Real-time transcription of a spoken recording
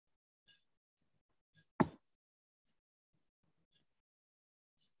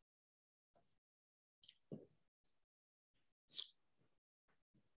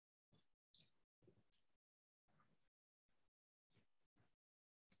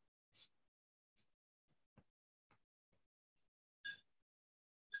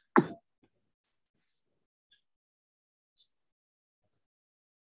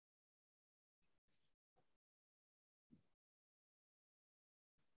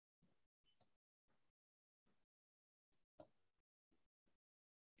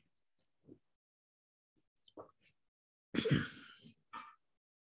Hello,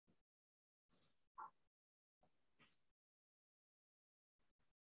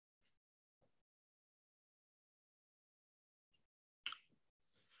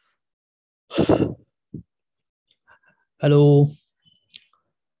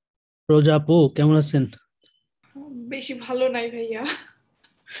 রোজা আপু কেমন আছেন? বেশি ভালো নাই ভাইয়া,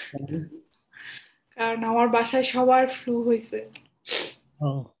 কারণ আমার বাসায় সবার ফ্লু হয়েছে। ও,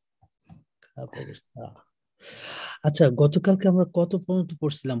 খারাপ অবস্থা। আচ্ছা, গতকালকে আমরা কত পর্যন্ত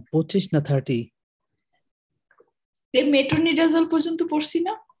পড়ছিলাম, 25 না 30? এই মেট্রোনিডাজল পর্যন্ত পড়ছি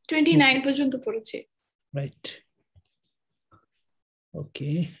না, 29 পর্যন্ত পড়েছে। রাইট, ওকে।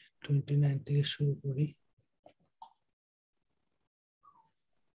 29 থেকে শুরু করি।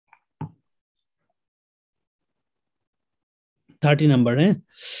 30 নাম্বার, হ্যাঁ।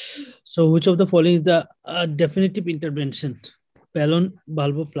 So which of the following is the definitive intervention? Balloon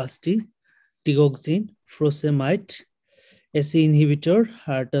valvoplasty, digoxin, furosemide, AC inhibitor,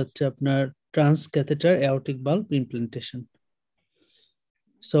 আর হচ্ছে আপনার transcatheter aortic valve implantation.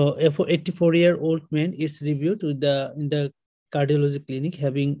 So a 84-year-old man is reviewed with the in the cardiology clinic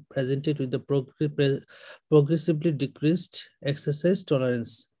having presented with the progressively decreased exercise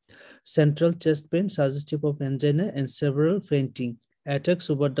tolerance, central chest pain suggestive of angina, and several fainting attacks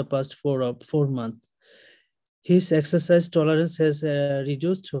over the past 4 months. His exercise tolerance has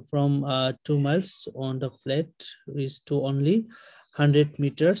reduced from 2 miles on the flat ridge to only 100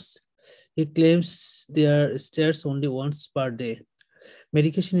 meters. He claims there stairs only once per day.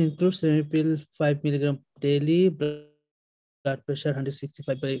 Medication includes Remipil 5 milligram daily, blood pressure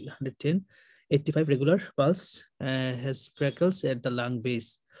 165 by 110, 85 regular pulse, has crackles at the lung base,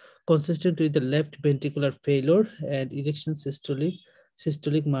 consistent with the left ventricular failure, and ejection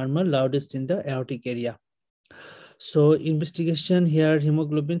systolic murmur loudest in the aortic area. So investigation here: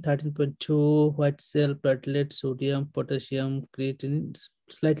 hemoglobin 13.2, white cell, platelet, sodium, potassium, creatinine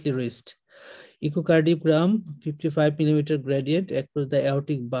slightly raised. Echocardiogram 55 millimeter gradient across the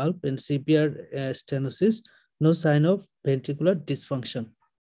aortic valve and severe stenosis. No sign of ventricular dysfunction.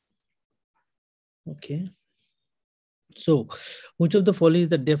 Okay. So, which of the following is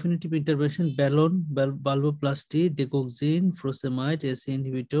the definitive intervention? Balloon, valvoplasty, digoxin, furosemide, AC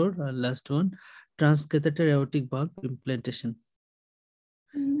inhibitor, and last one, transcatheter aortic valve implantation.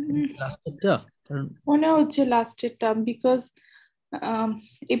 লাস্টেরটা, কারণ মনে হচ্ছে লাস্টেরটা, because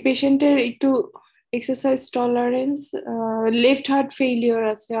এই পেশেন্টের একটু exercise tolerance, left heart failure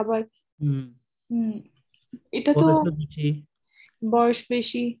আছে আবার। হুম, হুম, এটা তো বয়সও বেশি। বয়স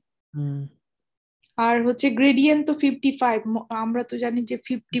বেশি। হুম, আর হচ্ছে গ্রেডিয়েন্ট তো 55, আমরা তো জানি যে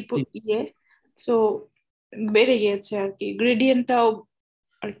 50 ইয়ে, সো বেড়ে গিয়েছে আর কি, গ্রেডিয়েন্টটাও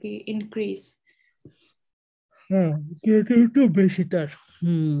আর কি ইনক্রিজ। হ্যাঁ, একটু বেশি তার।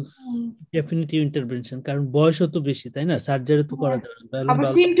 হুম, ডেফিনিটিভ ইন্টারভেনশন, কারণ বয়সও তো বেশি, তাই না? সার্জারি তো করা যাবে না। ব্যালুন আবার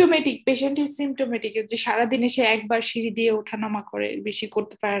bulb. Symptomatic, patient is symptomatic, যে সারাদিনে সে একবার সিঁড়ি দিয়ে ওঠানামা করে, বেশি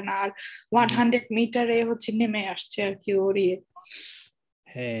করতে পারে না, আর 100 মিটারে হচ্ছে নেমে আসছে আর কি ওর ইয়ে,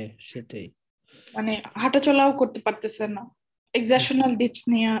 হ্যাঁ, সেটাই। মানে হাঁটা চলাও করতে পারতেছে না, এক্সারশনাল ডিপস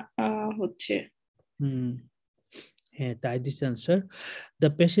নিয়ে হচ্ছে। হুম, হ্যাঁ, তাই this answer. The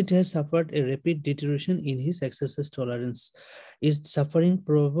patient has suffered a rapid deterioration in his exercise tolerance, is suffering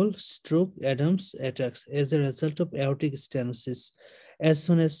probable stroke Adams attacks as a result of aortic stenosis. As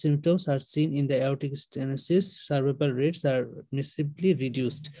soon as symptoms are seen in the aortic stenosis, survival rates are massively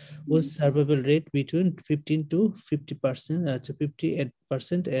reduced, with survival rate between 15 to 50%, to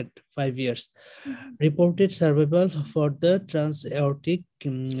 58% at 5 years. Reported survival for the transaortic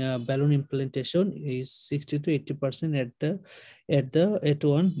balloon implantation is 60 to 80% at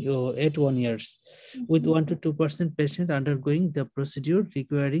 1 years, with 1 to 2% patient undergoing the procedure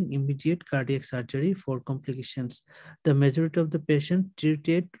requiring immediate cardiac surgery for complications. The majority of the patient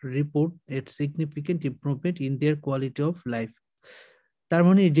treated report a significant improvement in their quality of life. তার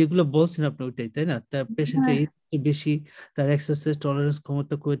মানে যেগুলো বলছেন আপনি ওইটাই, তাই না? তার পেশেন্টের হ্যাঁ, এজ বেশি, তার এক্সারসাইজ টলারেন্স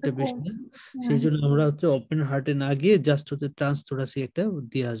ক্ষমতা খুব একটা বেশি না। সেই জন্য আমরা হচ্ছে ওপেন হার্টে না গিয়ে জাস্ট হচ্ছে ট্রান্সথোরাসিক একটা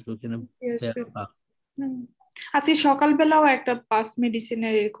দিয়ে আসবো কিনা। আজকে সকালবেলাও একটা পাস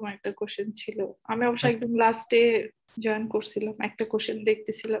মেডিসিনের এরকম একটা কোশ্চেন ছিল, আমি অবশ্য একদম লাস্টে জয়েন করছিলাম, একটা কোশ্চেন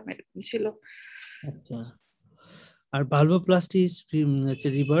দেখতেছিলাম এরকম ছিল। আচ্ছা, আর valvoplasty is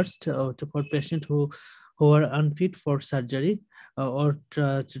reversed for patient who are unfit for surgery or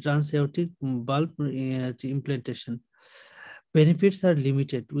transaortic valve implantation. Benefits are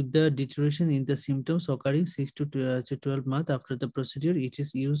limited, with the deterioration in the symptoms occurring 6 to 12 months after the procedure. It is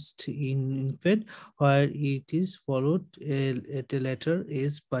used in infant, where it is followed at a later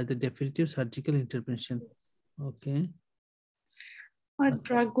age by the definitive surgical intervention. Okay. R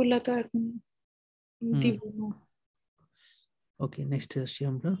drug গুলা তো এখন হুম, দিব না। Okay, next আসি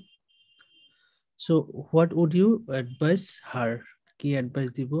আমরা। So what would you advise her? কি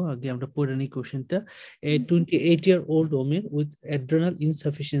advice দিব আগে আমরা পড়ে নিই কোশ্চেনটা। A 28-year-old woman with adrenal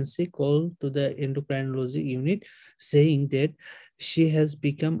insufficiency called to the endocrinology unit saying that she has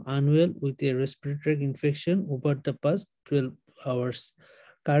become unwell with a respiratory infection over the past 12 hours.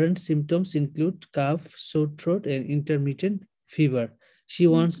 Current symptoms include cough, sore throat, and intermittent fever. She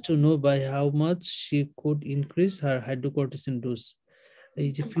wants to know by how much she could increase her hydrocortisone dose. এই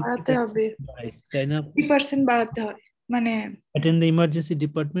যে বাড়াতে 50% হবে, বাড়ায়, তাই না? 50% বাড়াতে হয় মানে Attend the emergency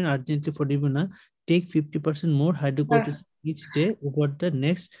department urgently for Divina. Take 50% more hydrocortisone each day over the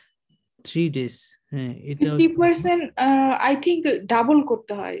next 3 days. হ্যাঁ, এটা 50% আই থিঙ্ক ডাবল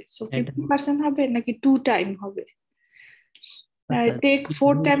করতে হয়, সো and 50% হবে নাকি 2 টাইম হবে? আচ্ছা, টেক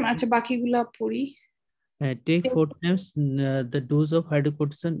 4 টাইম, আচ্ছা বাকিগুলা পড়ি। take 4 times the dose of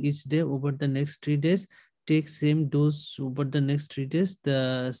hydrocortisone each day over the next 3 days. Take same dose over the next 3 days.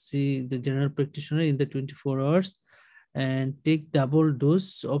 See the general practitioner in the 24 hours. And take double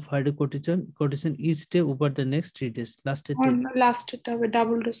dose of hydrocortisone each day over the next 3 days. লাস্টেরটা হবে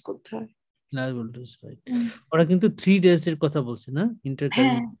double dose করতে হয়। Double dose, right? ওরা কিন্তু 3 days এর কথা বলছে না, হ্যাঁ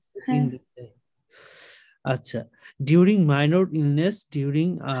intercurrent হ্যাঁ। in the day. আচ্ছা, during minor illness during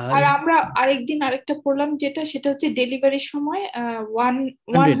আর আমরা আরেকদিন আরেকটা পড়লাম যেটা, সেটা হচ্ছে ডেলিভারির সময়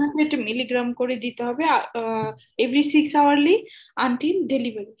 100 মিলিগ্রাম করে দিতে হবে every 6 hourly until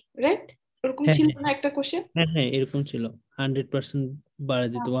delivery, right? ওরকম হ্যাঁ ছিল হ্যাঁ না একটা কোশ্চেন? হ্যাঁ হ্যাঁ, এরকম ছিল। 100% বাড়া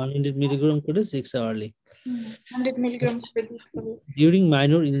দিত, 100 মিলিগ্রাম করে 6 আওয়ারলি। 100 মিলিগ্রাম করে দিতে হবে। During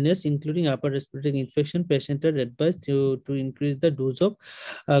minor illness, including upper respiratory infection, patients are advised to increase the dose of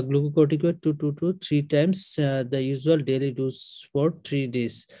glucocorticoid to 2 to 3 times the usual daily dose for 3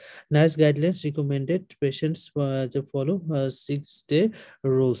 days. NICE guidelines recommended patients to follow 6-day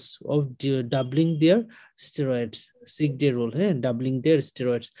rules of doubling their steroids. 6-day rule, doubling their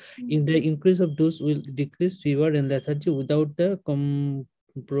steroids. In the increase of dose will decrease fever and lethargy without the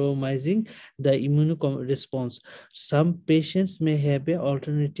compromising the immune response. Some patients may have an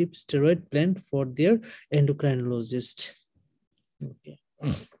alternative steroid plan for their endocrinologist. Okay.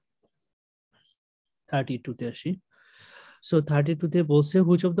 32 তে আসি। So 32 তে বলছে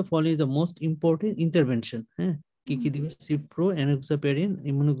which of the following is the most important intervention? হ্যাঁ, কি কি দিবে? Cipro, enoxaparin,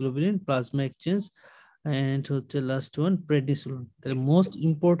 immunoglobulin, plasma exchange, and হচ্ছে last one prednisolone. The most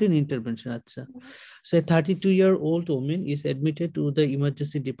important intervention. আচ্ছা, so a 32-year-old woman is admitted to the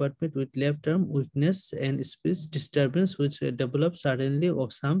emergency department with left arm weakness and speech disturbance which developed suddenly or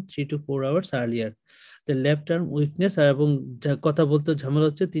some 3 to 4 hours earlier. The left arm weakness এবং কথা বলতে ঝামেলা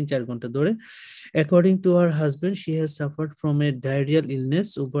হচ্ছে 3-4 ঘন্টা ধরে। According to her husband, she has suffered from a diarrheal illness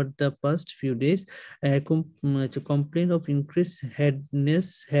over the past few days, a complaint of increased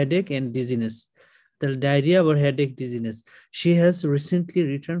headache and dizziness. The diarrhea or headache dizziness. She has recently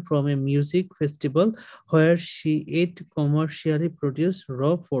returned from a music festival where she ate commercially produced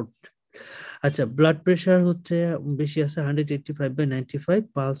raw food. আচ্ছা, blood pressure হচ্ছে বেশি আছে 185/95,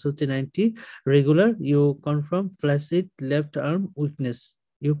 pulse হচ্ছে 90, regular. You confirm flaccid left arm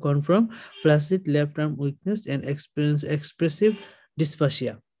weakness, and expressive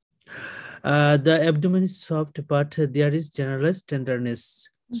dysphagia. The abdomen is soft, but there is generalized tenderness.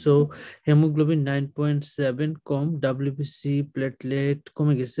 So hemoglobin 9.7 com, WBC platelet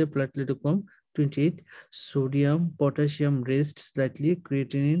কমে গেছে, platelet কম 28, sodium potassium raised slightly,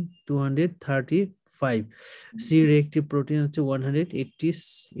 creatinine 235, C reactive protein হচ্ছে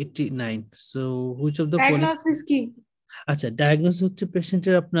 189. So which of the following? Diagnosis কি? আচ্ছা, diagnosis হচ্ছে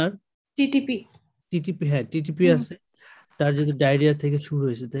পেশেন্টের আপনার TTP. TTP, হ্যাঁ TTP আছে, তার যদি ডায়রিয়া থেকে শুরু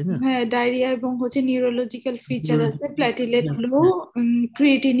হয়েছে, তাই না? হ্যাঁ, ডায়রিয়া এবং হচ্ছে নিউরোলজিক্যাল ফিচার আছে, প্ল্যাটিলেট লো,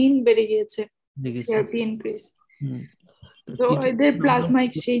 ক্রিয়েটিনিন বেড়ে গিয়েছে, সিআরপি ইনক্রিজ। তো এদের প্লাজমা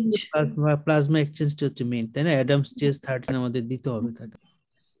এক্সচেঞ্জ, প্লাজমা এক্সচেঞ্জটা হচ্ছে মেইন, তাই না? অ্যাডামস স্টেজ 13 আমাদের দিতে হবে তাকে।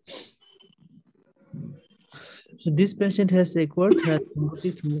 So this patient has acquired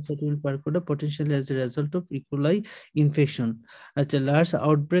thrombotic thrombocytopenia percoda potentially as a result of E. coli infection. A large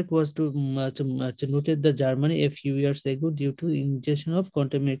outbreak was noted in Germany a few years ago due to ingestion of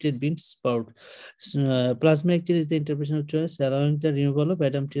contaminated bean sprout. Plasma exchange is the intervention of choice, allowing the removal of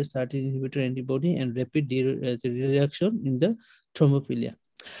ADAMTS13 inhibitor antibody and rapid reduction in the thrombophilia.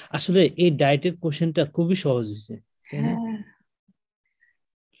 আসলে এই ডায়েটের কোশ্চেনটা খুবই সহজ হয়েছে, তাই না?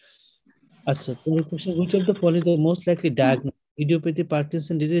 আচ্ছা, which of the following is the most likely diagnosis? Idiopathic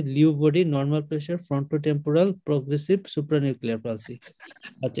Parkinson disease, Lewy body, normal pressure, frontotemporal, progressive supranuclear palsy.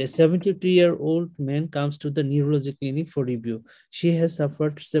 A 72-year-old man comes to the neurology clinic for review. She has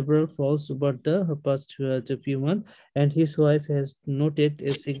suffered several falls over the past few months, and his wife has noted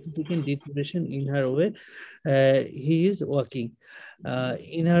a significant deterioration in her way. He is walking.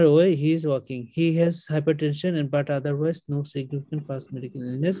 He is walking. He has hypertension, and but otherwise no significant past medical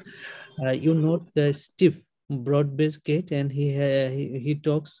illness. You note the stiff broad-based gait, and he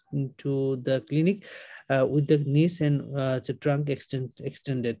talks to the clinic with the knees and the trunk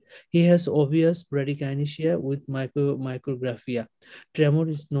extended. He has obvious bradykinesia with micrographia. Tremor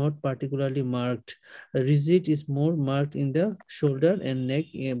is not particularly marked. Rigid is more marked in the shoulder and neck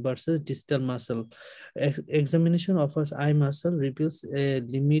versus distal muscle. Examination of his eye muscle reveals a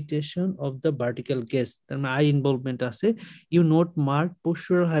limitation of the vertical gaze. Eye involvement আছে. You note marked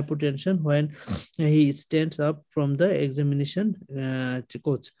postural hypotension when he stands up from the examination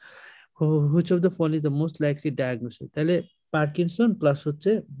coach. Which of the following is the most likely diagnosis? তাহলে Parkinson plus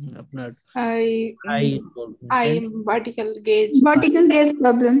হচ্ছে আপনার I I I vertical gauge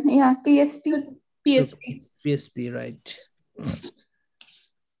problem. Yeah, PSP. PSP, right.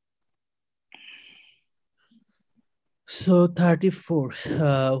 So 34.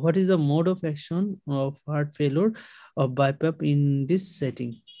 What is the mode of action of heart failure of BiPAP in this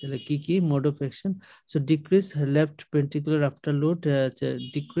setting? Key mode of action. So decrease left ventricular afterload,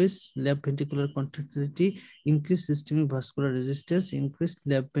 decrease left ventricular contractility, increase systemic vascular resistance, increase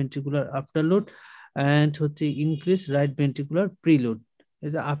left ventricular afterload, and increase right ventricular preload.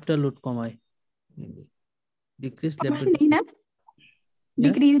 Afterload কমায়. Decrease left ventricular.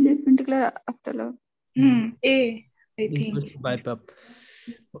 Decrease left ventricular afterload. I think BiPAP.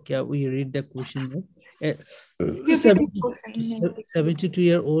 Okay, we read the question there.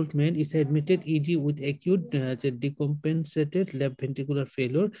 72-year-old man is admitted ED with acute decompensated left ventricular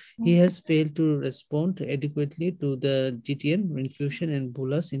failure. He has failed to respond adequately to the GTN infusion and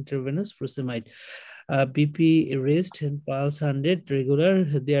bolus intravenous furosemide. BP raised and pulse 100 regular.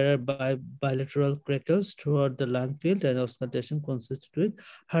 There are bilateral crackles throughout the lung field and auscultation consistent with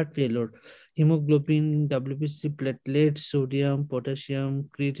heart failure. Hemoglobin, WBC, platelets, sodium, potassium,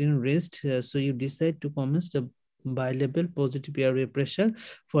 creatine raised. So you decide to commence the bilevel positive airway pressure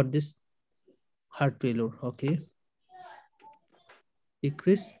for this heart failure. Okay.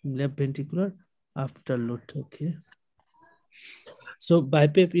 Decrease left ventricular afterload. Okay. So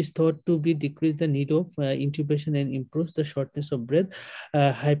BiPAP is thought to be decrease the need of intubation and improves the shortness of breath,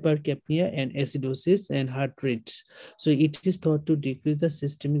 hypercapnia and acidosis and heart rate. So it is thought to decrease the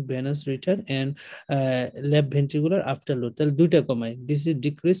systemic venous return and left ventricular afterload. This is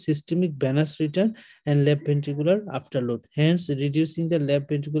decrease systemic venous return and left ventricular afterload, hence reducing the left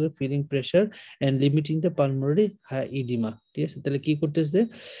ventricular filling pressure and limiting the pulmonary edema. Yes,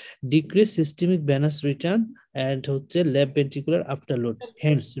 decrease systemic venous return and left ventricular afterload,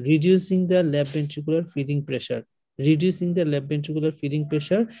 hence reducing the left ventricular feeding pressure,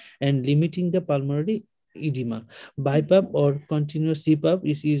 and limiting the pulmonary edema. BiPAP or continuous CPAP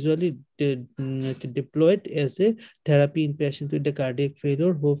is usually deployed as a therapy in patients with the cardiac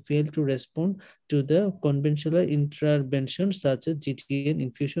failure who fail to respond to the conventional interventions such as GTN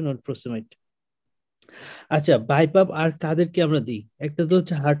infusion or furosemide. আচ্ছা, BiPAP আর কাদেরকে আমরা দিই? একটা তো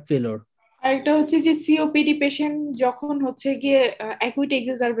হচ্ছে heart failure, আরেকটা হচ্ছে যে সিওপিডি পেশেন্ট যখন হচ্ছে গিয়ে অ্যাকুইট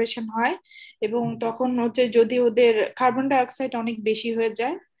এক্সারবেশন হয় এবং তখন হচ্ছে যদি ওদের কার্বন ডাই অক্সাইড অনেক বেশি হয়ে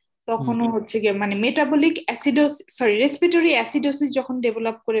যায় তখনও হচ্ছে গিয়ে মানে মেটাবলিক রেসপিরেটরি অ্যাসিডোসিস যখন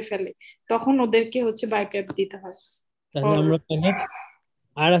ডেভেলপ করে ফেলে তখন ওদেরকে হচ্ছে BiPAP দিতে হয়। তাহলে আমরা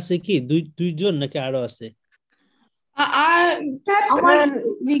আর আছে কি দুইজন নাকি আরো আছে? আর আমার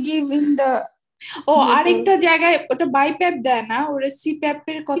we give in the আরেকটা জায়গায় ওটা BiPAP দেয় না, ওরা CPAP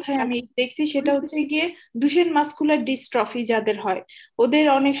এর কথাই আমি দেখছি, সেটা হচ্ছে গিয়ে ডুশেন মাসকুলার ডিস্ট্রফি যাদের হয় ওদের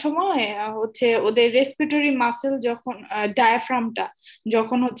অনেক সময় হচ্ছে ওদের রেসপিরেটরি মাসেল যখন ডায়াফ্রামটা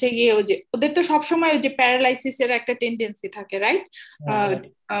যখন হচ্ছে গিয়ে ওদের তো সবসময় ওই যে প্যারালাইসিসের একটা টেন্ডেন্সি থাকে, রাইট,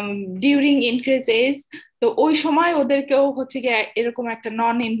 ডিউরিং ইনক্রিজ এজ, তো ওই সময় ওদেরকেও হচ্ছে গিয়ে এরকম একটা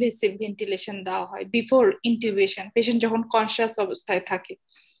নন ইনভেসিভ ভেন্টিলেশন দেওয়া হয় বিফোর ইন্টিউবেশন, পেশেন্ট যখন কনসিয়াস অবস্থায় থাকে।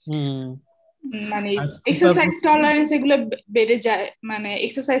 মানে এক্সারসাইজ টলারেন্স এগুলো বেড়ে যায়, মানে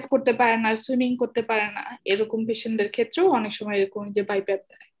এক্সারসাইজ করতে পারে না, সুইমিং করতে পারে না, এরকম পেশেন্টদের ক্ষেত্রেও অনেক সময় এরকম যে BiPAP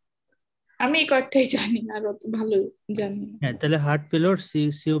দেয়। আমি এই কয়েকটাই জানি, আর অত ভালো জানি না। হ্যাঁ, তাহলে হার্ট ফেলিওর,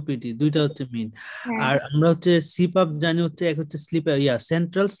 সিওপিডি দুইটা হচ্ছে মেইন। আর আমরা হচ্ছে সিপাপ জানি হচ্ছে এক হচ্ছে স্লিপ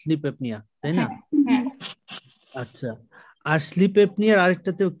সেন্ট্রাল স্লিপ অ্যাপনিয়া, তাই না? আচ্ছা, আর স্লিপ অ্যাপনিয়ার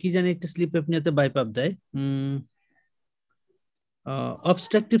আরেকটাতে কি জানি একটা স্লিপ অ্যাপনিয়াতে BiPAP দেয়,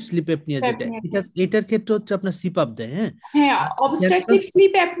 অবস্ট্রাকটিভ স্লিপ অ্যাপনিয়া যেটা এটার ক্ষেত্রে হচ্ছে আপনার সিপাপ দেয়, হ্যাঁ হ্যাঁ, অবস্ট্রাকটিভ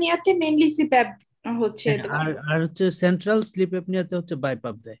স্লিপ অ্যাপনিয়াতে মেইনলি সিপ্যাপ হচ্ছে আর হচ্ছে সেন্ট্রাল স্লিপ অ্যাপনিয়াতে হচ্ছে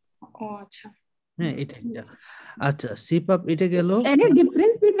বাইপাপ দেয়। ও আচ্ছা, হ্যাঁ এটা একটা। আচ্ছা সিপাপ এটা গেল। Any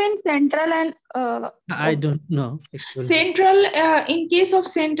difference between central and I don't know actually. Central, in case of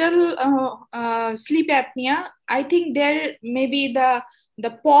central sleep apnea, I think there may be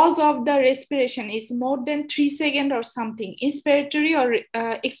the pause of the respiration is more than 3 seconds or something. Inspiratory or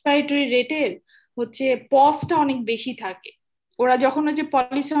expiratory rate হচ্ছে পজটা অনেক বেশি থাকে। ওরা যখন হচ্ছে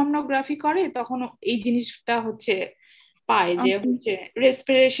পলিসোমনোগ্রাফি করে তখন এই জিনিসটা হচ্ছে পায় যে হচ্ছে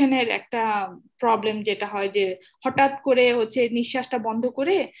রেসপিরেশনের একটা প্রবলেম যেটা হয় যে হঠাৎ করে হচ্ছে নিঃশ্বাসটা বন্ধ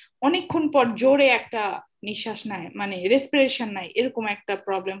করে অনেকক্ষণ পর জোরে একটা নিঃশ্বাস নেয়, মানে রেসপিরেশন নাই, এরকম একটা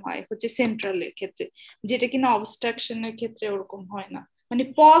প্রবলেম হয় হচ্ছে সেন্ট্রালের ক্ষেত্রে, যেটা কিনা অবস্ট্রাকশনের ক্ষেত্রে ওরকম হয় না, মানে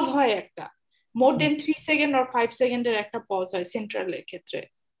পজ হয় একটা মোর দেন 3 সেকেন্ড or 5 সেকেন্ডের একটা পজ হয় সেন্ট্রালের ক্ষেত্রে।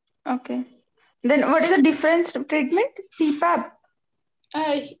 Okay. Then what is the difference of treatment? CPAP.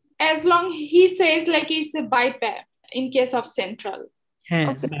 As long he says like it's a BiPAP in case of central. হ্যাঁ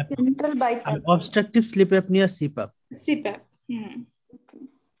Okay. Central bypass. Obstructive sleep apnea CPAP. CPAP. Okay.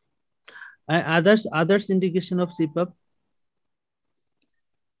 Others indication of CPAP.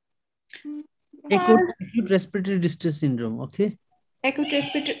 Acute respiratory distress syndrome. Okay. Acute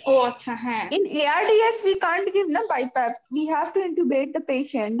respiratory. Oh, acha, hai. In ARDS, we can't give na BiPAP. We have to intubate the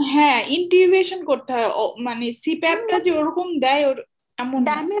patient. হ্যাঁ, intubation করতে হয়, মানে সিপ্যাপটা যে ওরকম দেয় ওর এমন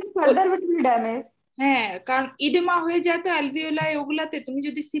damage, further will be damage. হ্যাঁ, কারণ ইডেমা হয়ে যায় তো অ্যালভিওলাই, ওগুলাতে তুমি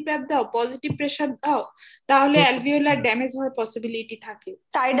যদি সিপ্যাপ দাও, পজিটিভ প্রেসার দাও, তাহলে অ্যালভিওলার ড্যামেজ হওয়ার পসিবিলিটি থাকে।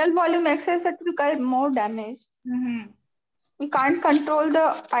 Tidal volume excess that will cause more damage. We can't control the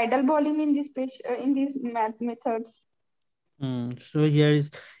tidal volume in this in these methods. So here is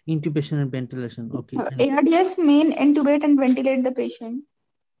intubation and ventilation. Okay. ARDS mean intubate and ventilate the patient.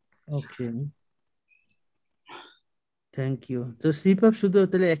 Okay. Thank you. So CPAP শুধু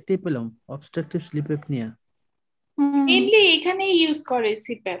তাহলে একটাই পেলাম, obstructive sleep apnea. Mainly এখানেই use করে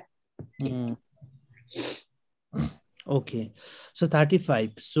CPAP. Okay. So 35.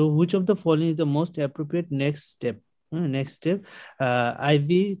 So which of the following is the most appropriate next step? Next step, IV,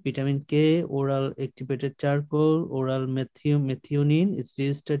 vitamin K, oral activated charcoal, oral methionine is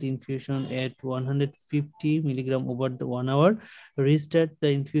registered infusion at 150 milligram over the 1 hour. Restart the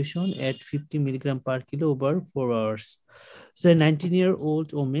infusion at 50 milligram per kilo over 4 hours. So a 19-year-old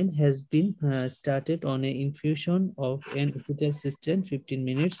woman has been started on an infusion of an acetylcysteine 15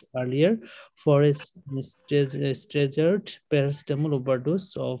 minutes earlier for a staggered paracetamol overdose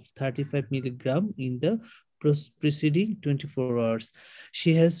of 35 milligram in the preceding 24 hours.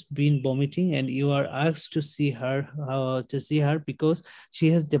 She has been vomiting and you are asked to see her because she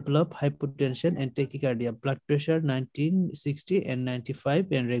has developed hypotension and tachycardia, blood pressure 1960 and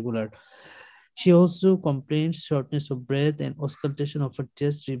 95 and regular. She also complains shortness of breath and auscultation of her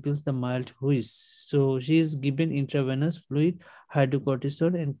chest reveals the mild wheeze. So she is given intravenous fluid,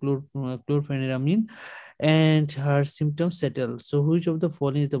 hydrocortisone and chlorpheniramine, and her symptoms settle. So which of the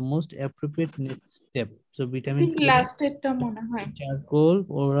following is the most appropriate next step? So vitamin K, charcoal,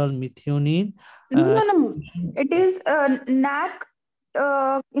 oral methionine. No. It is NAC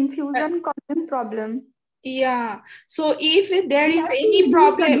infusion causing problem. Yeah. So if there is any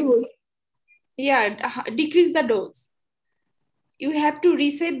problem, decrease the dose. You have to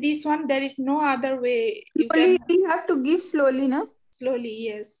reset this one. There is no other way. We have to give slowly, no? Slowly,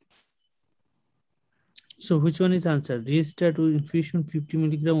 yes. So which one is answer? Restart with infusion 50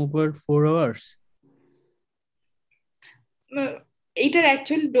 milligram over 4 hours. এটার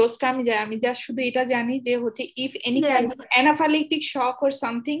actual ডোজটা আমি just শুধু এটা জানি যে হচ্ছে if any kind of অ্যানাফাইলেক্টিক shock or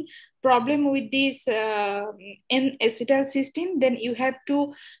something problem with this in acetylcysteine, then you have to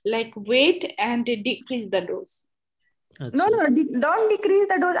like wait and decrease the dose. No, don't decrease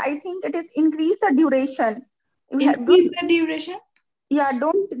the dose. I think it is increase the duration. Increase the duration? Yeah,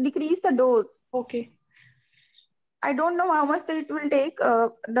 don't decrease the dose. Okay. I don't know how much it will take,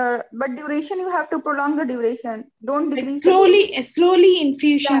 but duration you have to prolong the duration. Don't decrease slowly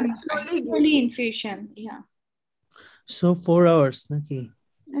infusion. Yeah, slowly infusion. Yeah. So 4 hours, okay.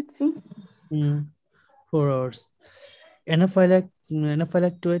 Let's see. 4 hours.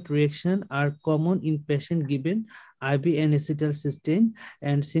 Anaphylactoid reaction are common in patients given IV and acetylcysteine,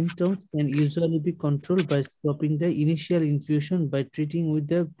 and symptoms can usually be controlled by stopping the initial infusion by treating with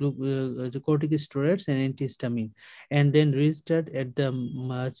the corticosteroids and antihistamine, and then restart at the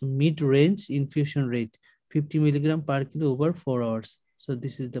mid-range infusion rate, 50 milligram per kilo over 4 hours. So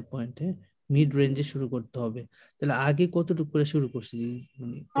this is the point. Mid রেঞ্জে শুরু করতে হবে। তাহলে আগে কতটুকু করে শুরু করছি?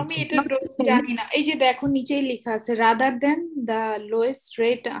 আমি এটা ডোজ জানি না। এই যে দেখো নিচেই লেখা আছে rather than the lowest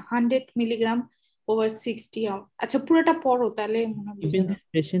rate 100 milligram over 60 hours. আচ্ছা পুরোটা পড়ো তাহলে মনে হবে। Even this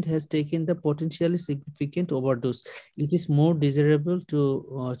patient has taken the potentially significant overdose, it is more desirable to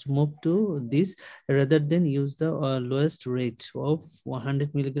move to this rather than use the lowest rate of 100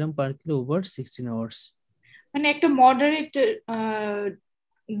 milligram per kilo over 16 hours. মানে একটা moderate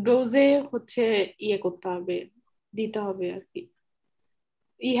ডোজে হচ্ছে ইয়ে করতে হবে, দিতে হবে আর কি।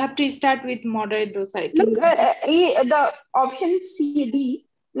 You have to start with moderate dose, I think. The option CD,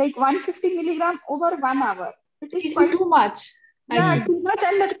 like 150 milligram over 1 hour. It is quite too much. Yeah, too much,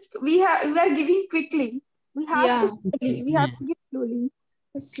 and that we are giving quickly. We have to slowly. We have to give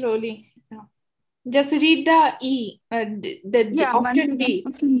slowly. Yeah. Just read the E, the option D.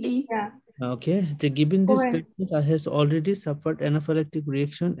 Option D. Yeah. Okay, given this patient has already suffered anaphylactic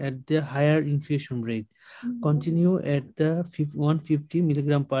reaction at the higher infusion rate, continue at the 150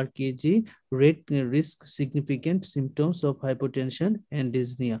 milligram per kg rate, risk significant symptoms of hypotension and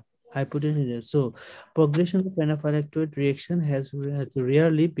dyspnea. Hypotension. So, progression of anaphylactic reaction has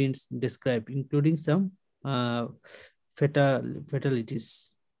rarely been described, including some fatalities.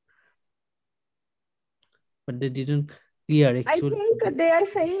 But they didn't clear actually. I think they are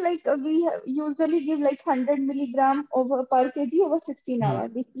saying like we usually give like 100 milligram over per kg over 16 hours.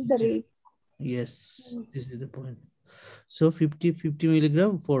 This is the rate. Yes, this is the point. So 50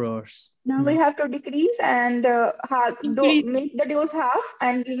 milligram 4 hours. Now we have to decrease and make the dose half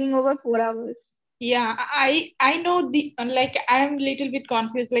and giving over 4 hours. Yeah, I know the like I'm a little bit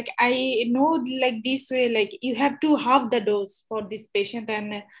confused. Like I know like this way, like you have to halve the dose for this patient and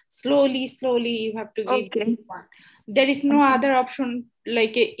slowly you have to give this one. There is no other option.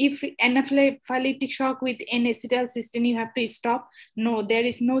 Like if anaphylactic shock with N-acetylcysteine, you have to stop. No, there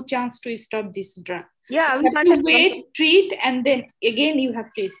is no chance to stop this drug. Yeah, you have to wait, treat, and then again you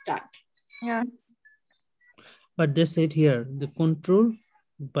have to start. Yeah. But they said here the control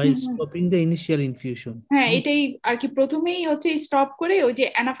by stopping the initial infusion. হ্যাঁ এটাই আর কি, প্রথমেই হচ্ছে stop করে ওই যে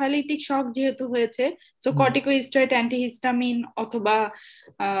অ্যানাফাইলেটিক শক যেহেতু হয়েছে, সো কর্টিকোস্টেরয়েড, অ্যান্টিহিস্টামিন অথবা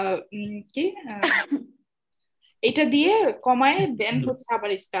কি এটা দিয়ে কমায় দেন হচ্ছে আবার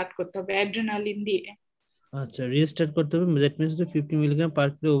স্টার্ট করতে হবে অ্যাড্রেনালিন দিয়ে। আচ্ছা, রিস্টার্ট করতে হবে। That means 50 milligram per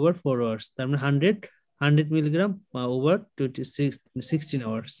kilo over 4 hours, তার মানে 100 milligram over 16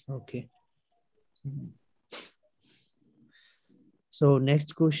 hours. Okay, so next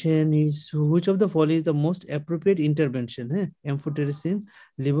question is which of the following is the most appropriate intervention? Amphotericin,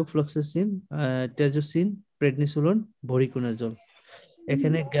 levofloxacin, tazocin, prednisolone, voriconazole.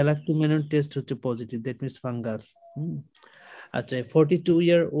 এখানে galactomannan test হচ্ছে positive, that means fungus. আচ্ছা,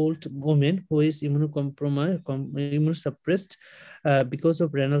 42-year-old woman who is immunosuppressed because of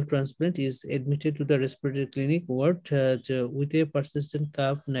renal transplant is admitted to the respiratory clinic ward with a persistent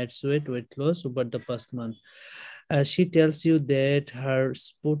cough, night sweat, weight loss over the past month. She tells you that her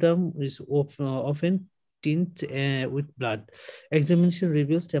sputum is often tinged with blood. Examination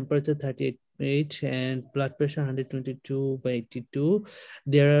reveals temperature 38 and blood pressure 122/82.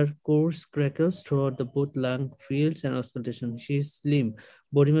 There are coarse crackles throughout the both lung fields and auscultation. She is slim.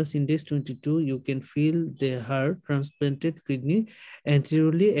 Body mass index 22. You can feel her transplanted kidney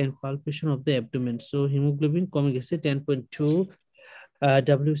anteriorly and palpation of the abdomen. So hemoglobin কমে গেছে 10.2.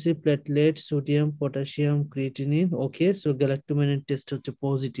 WC, platelet, sodium, potassium, creatinine. Okay, so galactomannan test হচ্ছে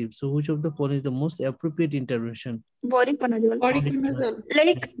positive. So which of the following is the most appropriate intervention? Voriconazole.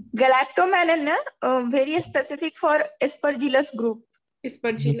 Like galactomannan, very specific for Aspergillus group.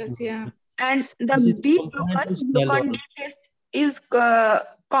 Aspergillus, yeah. And the B glucan D test is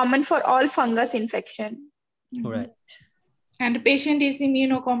common for all fungus infection. Right. And the patient is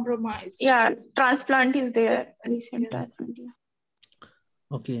immunocompromised. Yeah, transplant is there. Recent transplant. Yeah.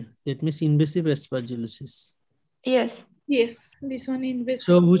 Okay, that means invasive aspergillosis. Yes, this one invasive.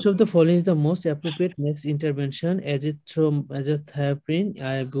 So which of the following is the most appropriate next intervention? Azathioprine,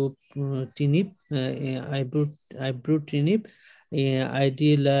 ibrutinib,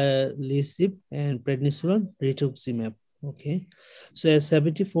 idelalisib, and prednisolone, rituximab. Okay, so a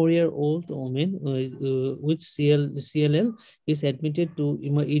 74-year-old woman with CLL is admitted to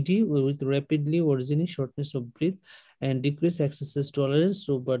ED with rapidly worsening shortness of breath and decreased exercise tolerance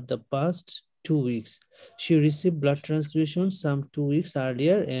over the past 2 weeks. She received blood transfusion some 2 weeks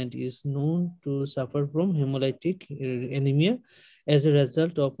earlier and is known to suffer from hemolytic anemia as a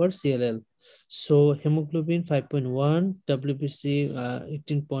result of her CLL. So hemoglobin 5.1, WBC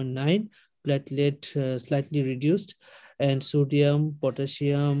 18.9, platelet slightly reduced, and sodium,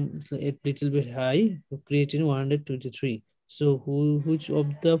 potassium a little bit high, creatinine 123. So which of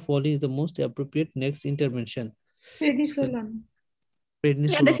the following is the most appropriate next intervention? Prednisolone.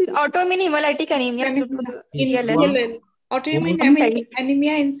 Yeah, this is autoimmune hemolytic anemia due to In CLL. CLL. Autoimmune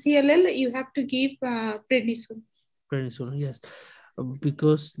anemia in CLL, you have to give prednisone. Prednisolone, yes.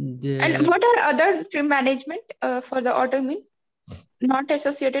 Because And what are other management for the autoimmune not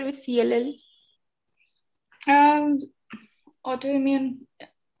associated with CLL? Autoimmune.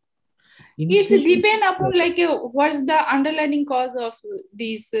 It depends upon like what's the underlying cause of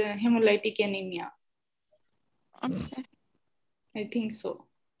this hemolytic anemia. Okay. I think so.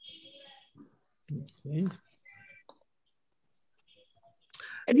 Okay.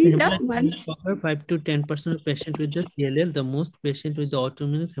 Read up once. 5 to 10% of patients with the CLL, the most patients with the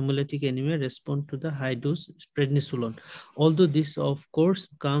autoimmune hemolytic anemia respond to the high dose prednisolone. Although this, of course,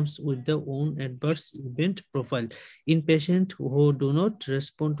 comes with their own adverse event profile. In patients who do not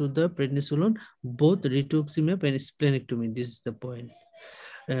respond to the prednisolone, both rituximab and splenectomy, this is the point.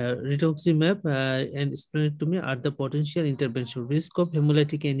 Rituximab and splenectomy are the potential intervention. Risk of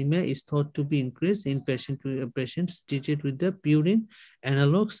hemolytic anemia is thought to be increased in patients treated with the purine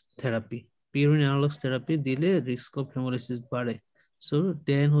analogs therapy. Purine analogs therapy dile risk of hemolysis bare. So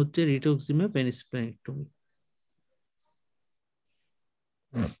then hoche rituximab and splenectomy.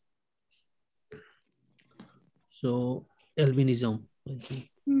 So albinism.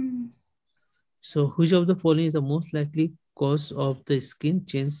 So which of the following is the most likely cause of the skin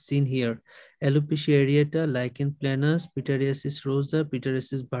change seen here? Alopecia areata, lichen planus, pityriasis rosa,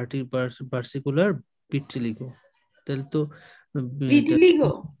 pityriasis versicolor, vitiligo.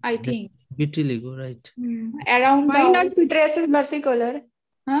 Vitiligo, I think. Vitiligo, right? Around. Why not pityriasis versicolor?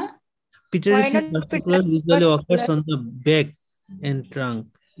 Huh? Pityriasis versicolor usually occurs on the back and trunk.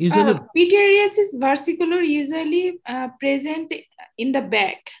 Usually, pityriasis versicolor usually present in the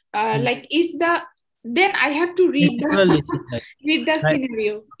back. Like is the. Then I have to read the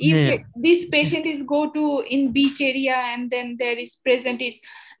scenario. If this patient is go to in beach area and then there is present is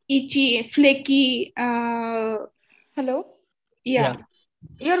itchy, flaky. Hello? Yeah.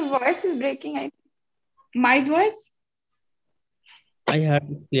 Your voice is breaking. My voice? I heard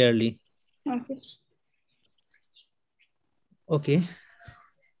it clearly. Okay. Okay.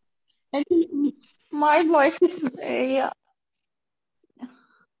 I think my voice is yeah.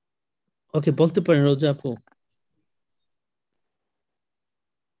 Okay, বলতে পারেন রোজা আপু।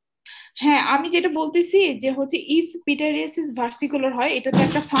 হ্যাঁ, আমি যেটা বলতেছি যে হচ্ছে ইফ পিটারিয়াসিস ভার্সিকুলার হয়, এটা তো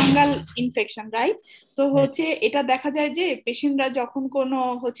একটা ফাঙ্গাল ইনফেকশন, রাইট? সো হচ্ছে এটা দেখা যায় যে পেশেন্টরা যখন কোনো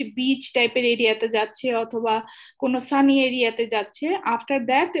হচ্ছে বিচ টাইপের এরিয়াতে যাচ্ছে অথবা কোনো সানি এরিয়াতে যাচ্ছে, after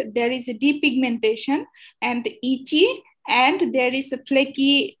that there is a depigmentation and itchy and there is a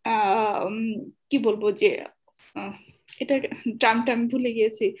flaky, কি বলবো যে এটা টার্মটা আমি ভুলে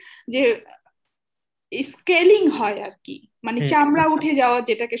গিয়েছি, যে স্কেলিং হয় আর কি, মানে চামড়া উঠে যাওয়া,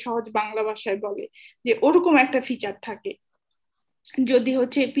 যেটাকে সহজ বাংলা ভাষায় বলে, যে ওরকম একটা ফিচার থাকে যদি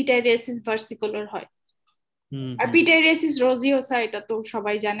হচ্ছে পিটাইরিয়াসিস ভার্সিকুলার হয়। আর পিটাইরিয়াসিস রোজিওসা এটা তো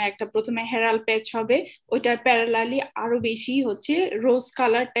সবাই জানে, একটা প্রথমে হেরাল প্যাচ হবে, ওইটার প্যারালালি আরো বেশি হচ্ছে রোজ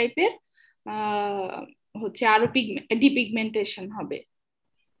কালার টাইপের হচ্ছে আরো ডিপিগমেন্টেশন হবে।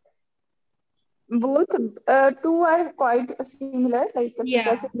 Both two are quite similar, like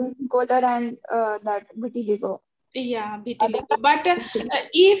pityriasis versicolor and that vitiligo. Yeah, vitiligo. But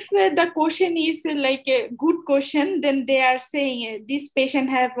if the question is like a good question, then they are saying this patient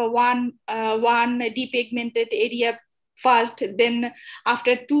have one depigmented area first, then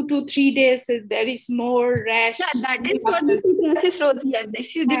after 2 to 3 days there is more rash. Yeah, that is what the pityriasis rosea. This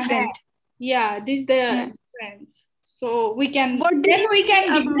is different. Yeah, this is the difference. So we can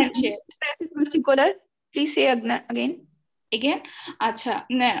differentiate. Versicolor. Please say again. Acha.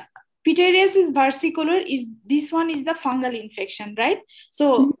 Pityriasis versicolor is this one is the fungal infection, right? So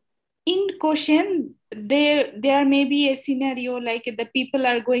in question there may be a scenario like the people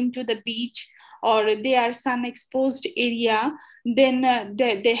are going to the beach or they are sun exposed area, then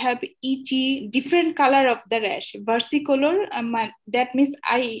they have itchy, different color of the rash. Versicolor, that means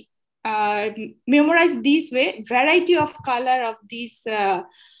I memorize this way, variety of color of these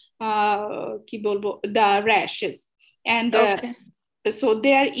the rashes, and so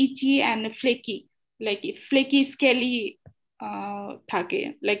they are itchy and flaky, like flaky scaly থাকে,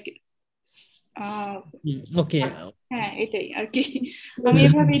 like okay. হ্যাঁ এটাই আর কি। আমি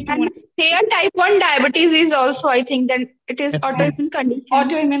এভাবে here type 1 diabetes is also, I think, that it is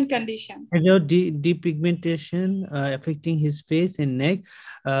autoimmune condition. Depigmentation affecting his face and neck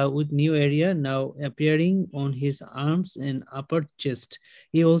with new area now appearing on his arms and upper chest.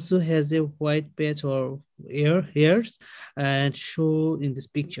 He also has a white patch or hairs and show in this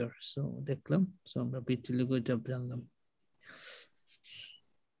picture. So দেখলাম, so আমরা vitiligo এটা জানলাম।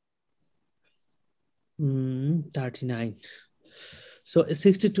 39. So a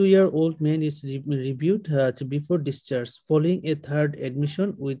 62-year-old man is reviewed before discharge following a third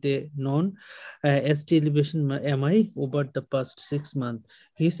admission with a non-ST elevation MI over the past 6 months.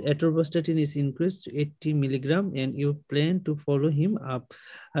 His atorvastatin is increased to 80 milligram, and you plan to follow him up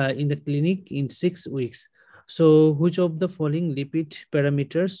in the clinic in 6 weeks. So which of the following lipid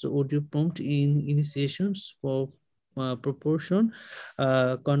parameters would you prompt in initiations for proportion,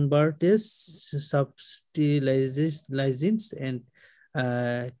 convertase, subtilizations, and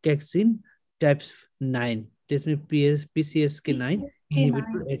Caxin types 9. This means PCSK9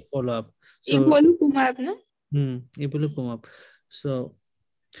 inhibitor at follow-up. So, Evolocumab, no? Evolocumab. So,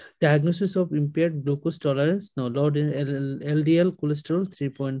 diagnosis of impaired glucose tolerance. No, low LDL cholesterol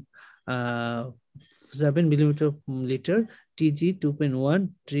 3.7 millimeter per liter, TG 2.1,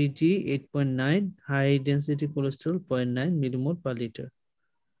 TG 8.9, high density cholesterol 0.9 millimole per liter.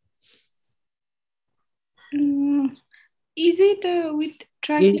 Is it with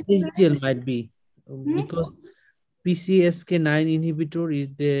triglycerides? HDL might be because PCSK9 inhibitor is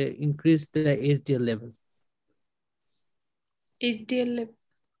the increase the HDL level. HDL level.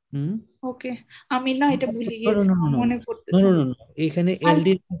 ওকে আমি না এটা ভুলে No, গিয়েছি মনে পড়তেছে no. এখানে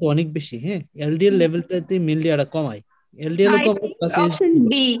LDL তো অনেক বেশি, হ্যাঁ, LDL লেভেলটাতে মেইনলি আর কমায়, LDL I কমায় think plus option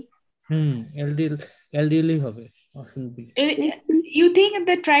B. LDL হবে option B. You think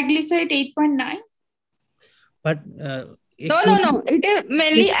the triglyceride 8.9? But no, it is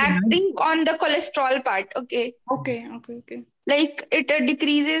mainly acting on the cholesterol part. Okay. Like it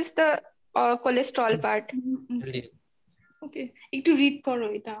decreases the cholesterol part. Okay, একটু read করো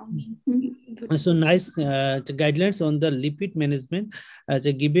এটা আমি। So nice guidelines on the lipid management.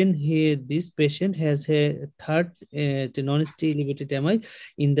 Given here this patient has a third non-ST elevated MI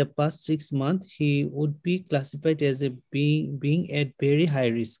in the past 6 months, he would be classified as a being at very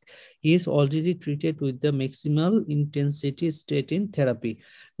high risk. He is already treated with the maximal intensity statin therapy,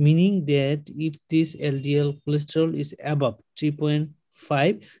 meaning that if this LDL cholesterol is above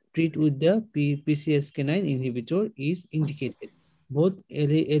 3.5, treat with the PCSK9 inhibitor is indicated. Both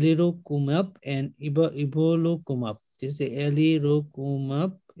alirocumab and evolocumab, this is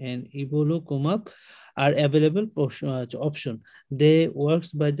alirocumab and evolocumab, are available option. They works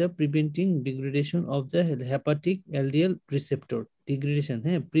by the preventing degradation of the hepatic LDL receptor.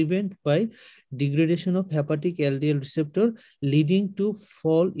 Prevent by degradation of hepatic LDL receptor, leading to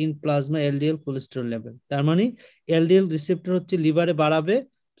fall in plasma LDL cholesterol level. তার মানে LDL receptor হচ্ছে লিভারে বাড়াবে,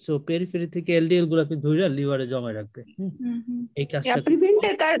 so periphery থেকে LDL গুলোকে ধরে লিভারে জমা রাখবে। এই কাজটা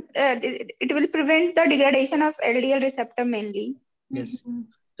it will prevent the degradation of LDL receptor mainly. Yes.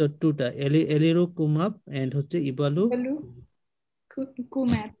 So দুটা এলিরোকুমাব এন্ড হচ্ছে ইবালু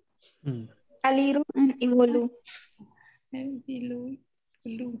কুমাব। Aliro and Evolu.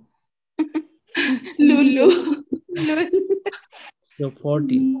 Lulu. So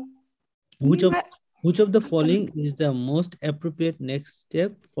 40. Which of the following is the most appropriate next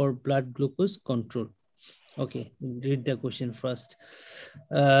step for blood glucose control? Okay, read the question first.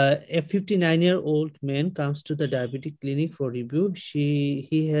 A 59-year-old man comes to the diabetic clinic for review.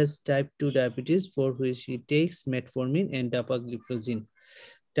 He has type 2 diabetes, for which he takes metformin and dapagliflozin.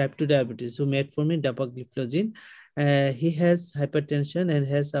 Type 2 diabetes, so metformin, dapagliflozin. He has hypertension and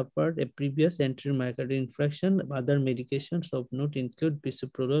has suffered a previous anterior myocardial infarction. Other medications of note include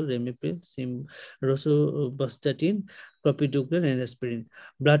bisoprolol, Remipil, rosuvastatin, clopidogrel, and aspirin.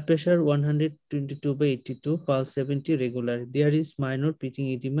 Blood pressure 122/82, pulse 70 regular. There is minor pitting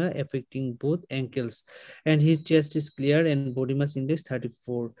edema affecting both ankles, and his chest is clear and body mass index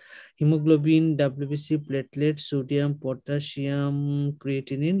 34. Hemoglobin, WBC, platelets, sodium, potassium,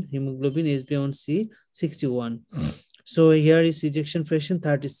 creatinine, hemoglobin, HbA1c 61. So here is ejection fraction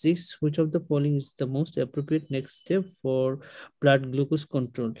 36. Which of the following is the most appropriate next step for blood glucose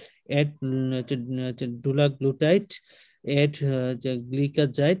control? Add dulaglutide, add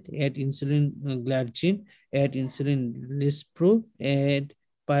glycazide, add insulin glargine, add insulin lispro, add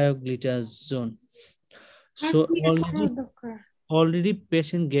pioglitazone. So already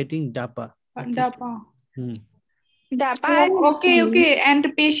patient getting DAPA. Okay, and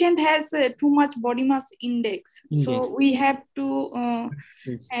the patient has too much body mass index. So we have to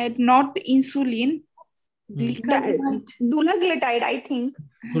add not insulin, dulaglutide, I think.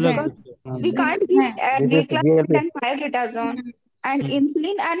 We can't give glycazide and pioglitazone, and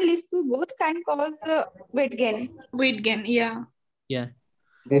insulin and lispro both can cause weight gain. Yeah.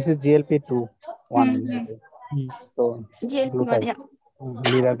 This is GLP-2 one. So GLP-1, yeah.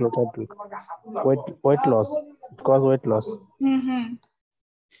 liraglutide, weight loss. It causes weight loss.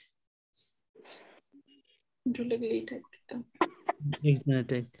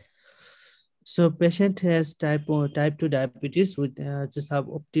 Exactly. So patient has type 2 diabetes with just have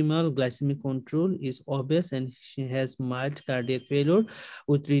optimal glycemic control, is obese, and she has mild cardiac failure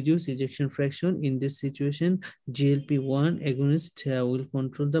with reduced ejection fraction. In this situation, GLP-1 agonist will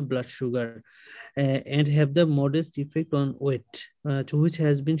control the blood sugar and have the modest effect on weight, which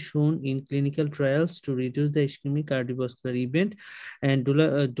has been shown in clinical trials to reduce the ischemic cardiovascular event. And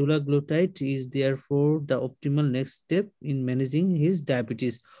dulaglutide is therefore the optimal next step in managing his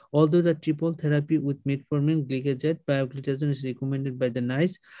diabetes. Although the triple therapy with metformin, gliclazide, pioglitazone is recommended by the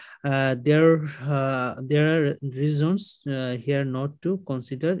NICE, there are reasons here not to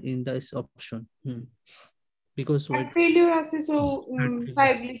consider in this option. Because heart failure আছে so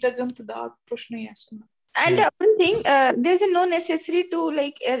 5 litre জন তো দেওয়ার প্রশ্নই আসে না। And one thing, there's no necessary to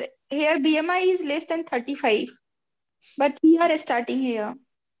like here BMI is less than 35, but we are starting here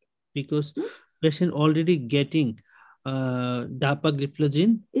because patient already getting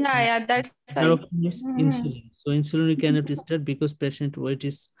dapagliflozin. Yeah, that's why. Insulin. So insulin you cannot start because patient weight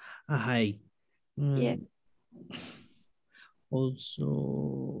is high. Yes. Also,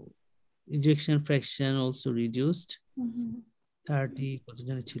 ejection fraction also reduced. 30 কত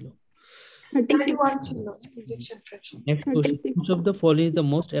জানি ছিল? 31 ছিল ejection fraction. Next question: which of the following is the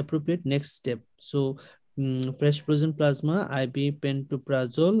most appropriate next step? So fresh frozen plasma, IV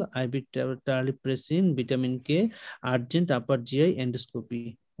pantoprazole, IV terlipressin, vitamin K, urgent upper GI endoscopy.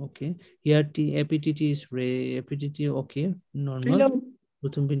 Okay, here APTT is APTT okay, normal. Low.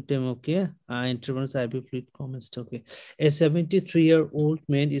 Okay, intravenous IV fluid commenced. Okay, a 73-year-old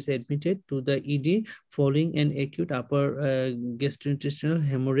man is admitted to the ED following an acute upper gastrointestinal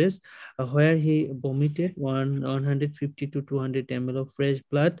hemorrhage, where he vomited 150 to 200 ml of fresh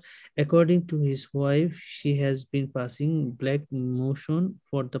blood. According to his wife, she has been passing black motion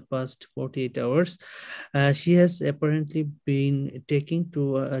for the past 48 hours. She has apparently been taking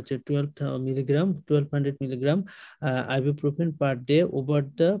 1200 milligram ibuprofen per day over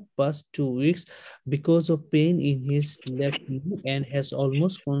the past 2 weeks because of pain in his left knee and has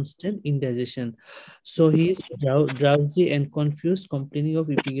almost constant indigestion. So he is drowsy and confused, complaining of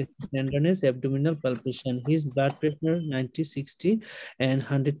epigastric tenderness, abdominal palpitation. His blood pressure 90/60 and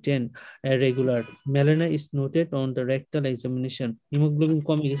 110 regular. Melena is noted on the rectal examination. Hemoglobin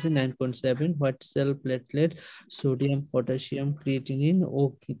communication 9.7, white cell platelet, sodium, potassium, creatinine.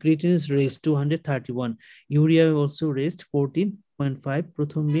 Okay, creatinine is raised 231. Urea also raised 14.5.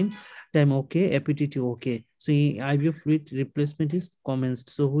 Prothrombin time okay, APTT okay. So IV fluid replacement is commenced.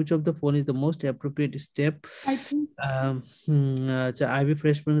 So which of the following is the most appropriate step? I think IV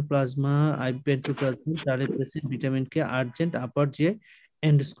fresh plasma, IV pantoprazole, terlipressin, vitamin K, urgent upper GI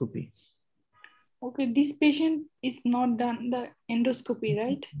endoscopy. Okay, this patient is not done the endoscopy,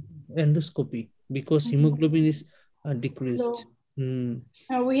 right? Endoscopy because hemoglobin is decreased.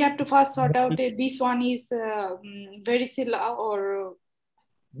 We have to first sort out this one is varicella or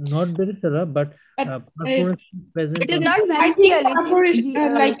not varicella, but perforation present. It is not varicella.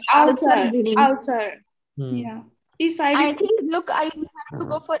 Like ulcer. Yeah. I think look, I have to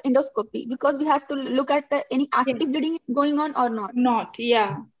go for endoscopy because we have to look at any active bleeding is going on or not. Not,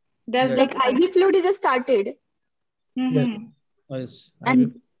 yeah. That's like IV fluid is just started. Yes. And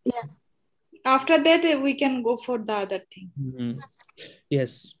yeah. After that, we can go for the other thing.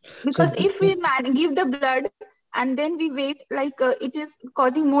 Yes. Because if we give the blood and then we wait, like it is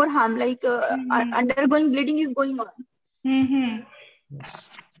causing more harm, like undergoing bleeding is going on. Yes.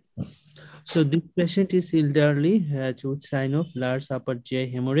 So this patient is elderly, with sign of large upper GI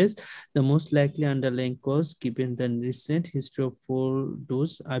hemorrhage. The most likely underlying cause, given the recent history of full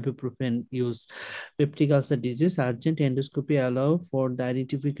dose ibuprofen use. Peptic ulcer disease, urgent endoscopy allow for the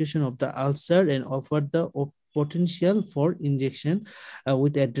identification of the ulcer and offer the potential for injection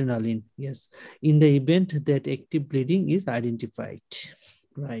with adrenaline. Yes, in the event that active bleeding is identified.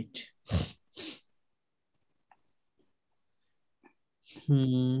 Right.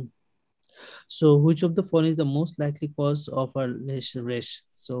 So which of the following is the most likely cause of a rash?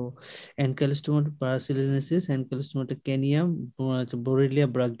 So ankylostomata paracelinosis, ankylostomata canium, Borrelia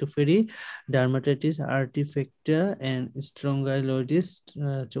burgdorferi, dermatitis artifacta, and strongyloides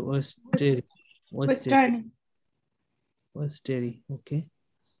westeri. Okay.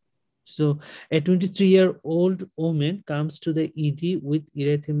 So a 23-year-old woman comes to the ED with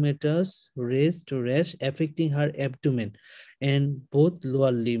erythematous raised rash affecting her abdomen and both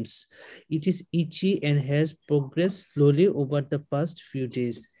lower limbs. It is itchy and has progressed slowly over the past few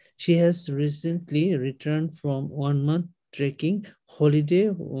days. She has recently returned from 1 month trekking holiday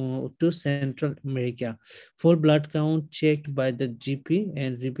to Central America. Full blood count checked by the GP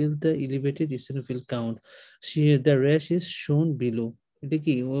and revealed the elevated eosinophil count. The rash is shown below. এটা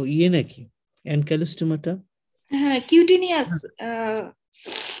কি ইয়ে নাকি Ankylostomata? Cutaneous.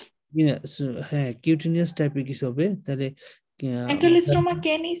 Yeah, so cutaneous type এর কিছু হবে তাহলে Ankylostoma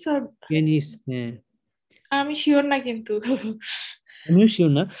canis or canis আমি sure না কিন্তু আমিও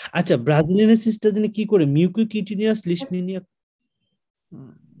শিওর না। আচ্ছা, ব্রাজিলিয়ানেসিসটা জানি কি করে mucocutaneous Leishmania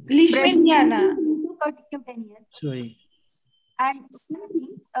Leishmania Sorry. And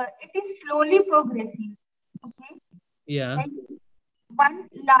it is slowly progressing. Okay. Yeah. Like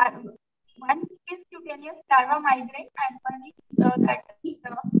one is cutaneous larva migrant and one is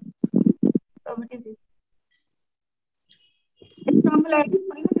what is it? Strongyloides.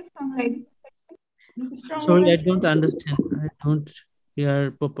 Sorry, I don't understand. I don't hear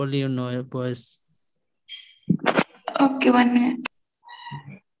properly your voice. Okay, 1 minute.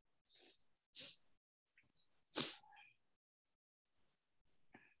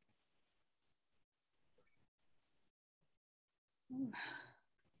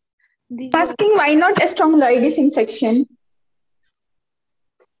 Asking why not a strongyloides infection?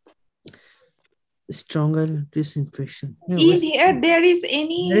 Strongyloides infection. In here, there is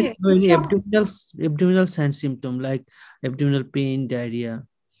any abdominal sign symptom like abdominal pain, diarrhea.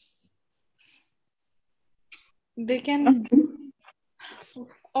 They can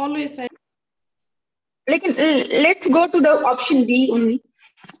always say. Let's go to the option B only.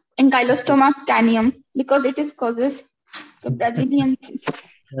 Ankylostoma canium, because it is causes the Braziliansis.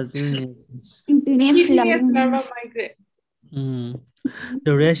 Cutaneous larva migrans.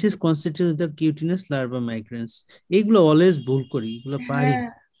 The rashes constitute the cutaneous larva migrans. এগুলো always ভুল করি, এগুলো পারি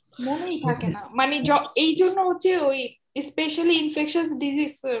মনেই থাকে না, মানে এই জন্য হচ্ছে ওই specially infectious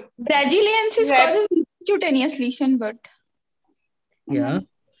disease Braziliansis causes cutaneous lesion, but yeah,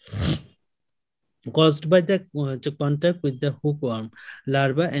 caused by the contact with the hookworm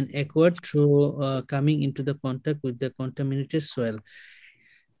larva and acquired through coming into the contact with the contaminated soil.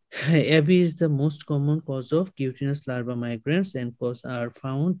 AB is the most common cause of cutaneous larva migrants and cause are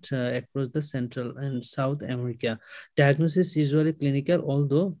found across the Central and South America. Diagnosis usually clinical,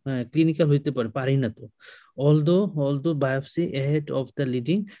 although clinical হইতে পারি না তো, although biopsy ahead of the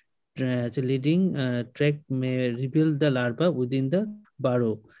leading tract may reveal the larva within the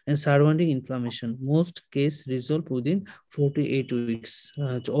burrow and surrounding inflammation. Most cases resolve within 4 to 8 weeks,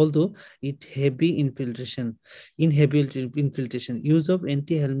 although infiltration. Use of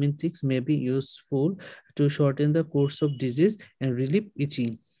antihelminthics may be useful to shorten the course of disease and relieve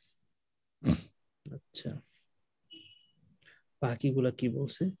itching. আচ্ছা, বাকিগুলা কি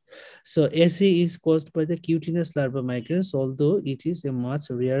বলছে? So SE is caused by the cutaneous larva migrans, although it is a much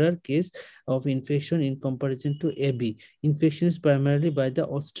rarer case of infection in comparison to AB. Infection is primarily by the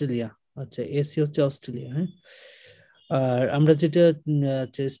Australia. আচ্ছা, SE হচ্ছে Australia. হ্যাঁ, আর আমরা যেটা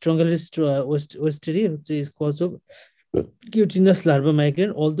স্ট্রংগেলিস ওয়েস্টেরি হচ্ছে cause of cutaneous larva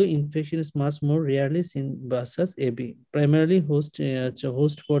migrant, although infection is much more rarely seen versus AB. Primarily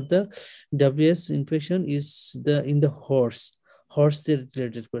host for the WS infection is in the horse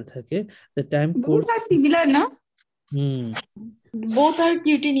related করে থাকে. The time course both are similar, no? Both are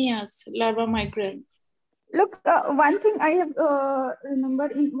cutaneous larva migrants. Look, one thing I have remember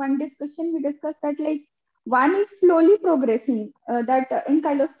in one discussion we discussed that like one is slowly progressing, that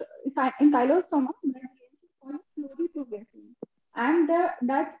ankylostoma slowly progressing, and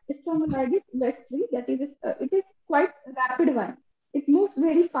that strongyloides westeri, that is it is quite rapid one. It moves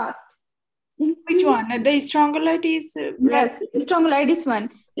very fast. Which one? The strongyloides? Yes, strongyloides one.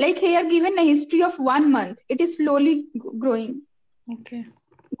 Like here given a history of 1 month, it is slowly growing. Okay.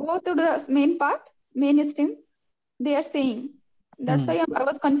 Go to the main part, main stem. They are saying. That's why I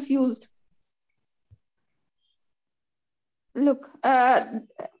was confused. Look,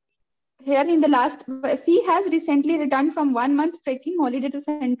 here in the last, C has recently returned from 1 month trekking holiday to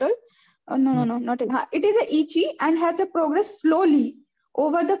Central. No, not it. It is a itchy and has a progress slowly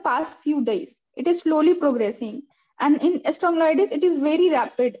over the past few days. It is slowly progressing. And in strongyloides, it is very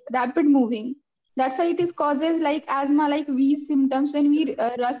rapid moving. That's why it is causes like asthma, like wheeze symptoms when we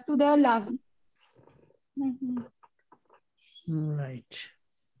rush to the lung. Right.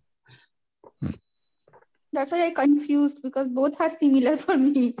 That's why I confused, because both are similar for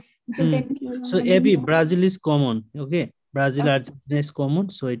me. So AB, Brazil is common. Okay, Brazil, Argentina is common.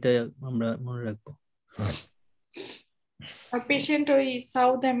 So এটা আমরা মনে রাখবো। আর patient ওই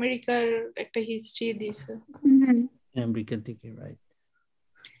south আমেরিকার একটা history দিছে। আমেরিকার দিকে, রাইট,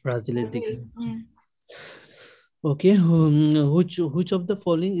 ব্রাজিলের দিকে। Okay, which of the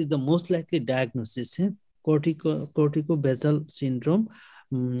following is the most likely diagnosis? Corticobasal syndrome,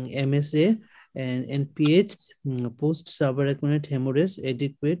 MSA, and NPH, post subarachnoid hemorrhage,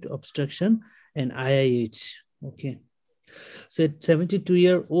 adequate obstruction, and IIH. Okay, So a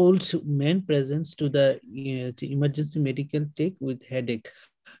 72-year-old man presents to the emergency medical take with headache,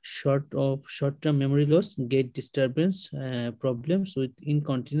 short-term memory loss, gait disturbance, problems with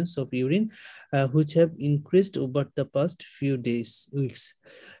incontinence of urine, which have increased over the past few weeks.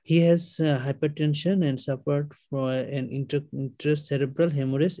 He has hypertension and suffered from an intracerebral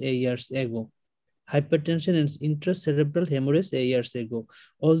hemorrhage a years ago. Hypertension and intracerebral hemorrhage a years ago,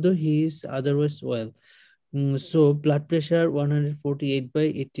 although he is otherwise well. So blood pressure 148 by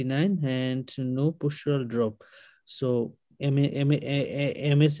 89 and no postural drop. So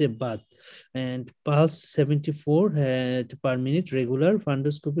MSA bath and pulse 74 per minute, regular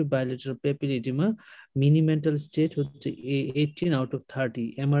fundoscopy, bilateral papilledema, mini mental state 18 out of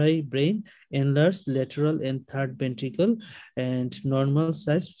 30, MRI brain, enlarged lateral and third ventricle and normal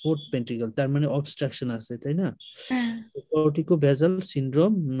size fourth ventricle. তার মানে obstruction আছে, তাই না? Corticobasal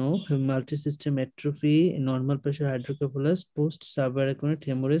syndrome, no. Multisystem atrophy, normal pressure hydrocephalus, post subarachnoid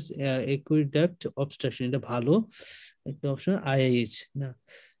hemorrhage, aqueduct obstruction, এটা ভালো একটা option. IIH না,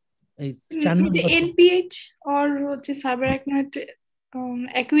 এই 4 নম্বর NPH or হচ্ছে subarachnoid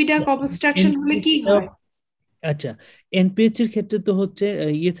aqueduct obstruction হলে কি হয়? আচ্ছা, NPH এর ক্ষেত্রে তো হচ্ছে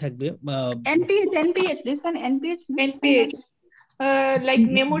ইয়ে থাকবে NPH this one NPH like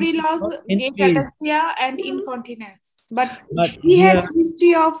memory loss, gait ataxia and incontinence, but he has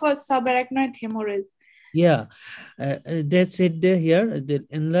history of subarachnoid hemorrhage. Yeah, that's it there here, the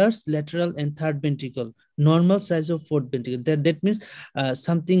enlarged lateral and third ventricle, normal size of fourth ventricle. That means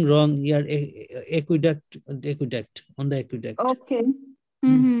something wrong here, aqueduct on the aqueduct. Okay.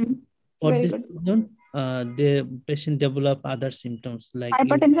 For Very this good. reason, the patient develop other symptoms like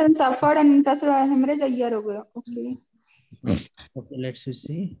hypertension suffered and intracerebral hemorrhage a year ago. Okay, let's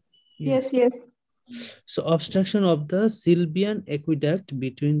see. Yes. So obstruction of the Sylvian aqueduct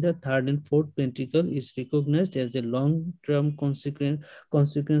between the third and fourth ventricle is recognized as a long-term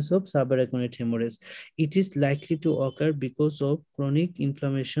consequence of subarachnoid hemorrhage. It is likely to occur because of chronic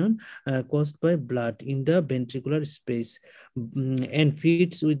inflammation caused by blood in the ventricular space, and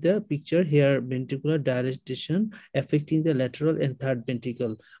fits with the picture here, ventricular dilatation affecting the lateral and third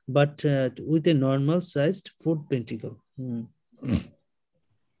ventricle, but with a normal-sized fourth ventricle.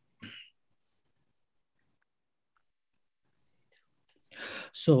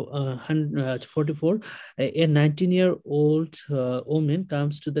 So 44, a 19-year-old woman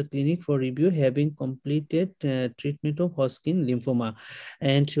comes to the clinic for review having completed treatment of Hossain lymphoma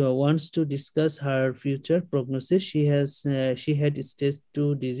and wants to discuss her future prognosis. She had stage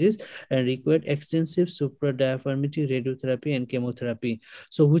 2 disease and required extensive supradiaphragmatic radiotherapy and chemotherapy.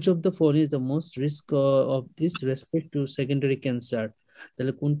 So which of the following is the most risk of this respect to secondary cancer?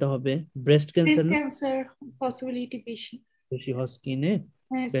 তাহলে কোনটা হবে? Breast cancer possibility বেশি Hossain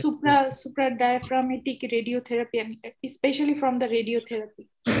supradiaphragmatic radiotherapy, and especially from the radiotherapy.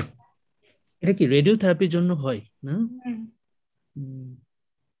 এটা কি রেডিওথেরাপির জন্য হয় না?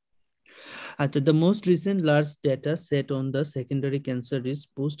 The most recent large data set on the secondary cancer risk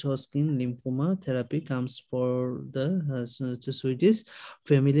post-Hossain lymphoma therapy comes for the Swedish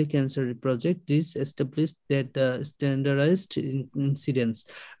Family Cancer Project. This established that the standardized incidence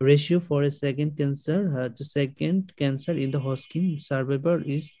ratio for a second cancer in the Hossain survivor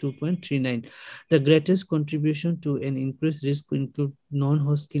is 2.39. The greatest contribution to an increased risk include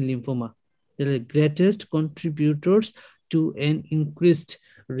non-Hossain lymphoma. The greatest contributors to an increased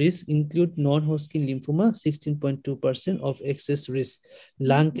risk include non-Hossain lymphoma 16.2% of excess risk,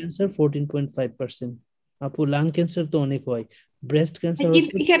 lung cancer 14.5%. আপু lung cancer তো অনেক হয়, breast cancer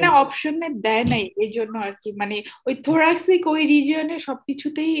এখানে অপশনে দেয় নাই এর জন্য আর কি, মানে ওই থোরাক্সিক ওই রিজিয়নে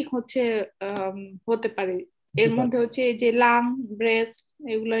সবকিছুতেই হচ্ছে হতে পারে, এর মধ্যে হচ্ছে যে লাং ব্রেস্ট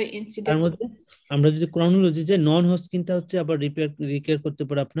এগুলোর ইনসিডেন্স। আমরা যদি ক্রনোলজি যে নন হস্কিনটা হচ্ছে আবার রিকেয়ার করতে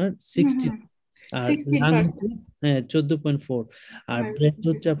পারে আপনার 60 আর লাং 14.4 আর ব্রেস্ট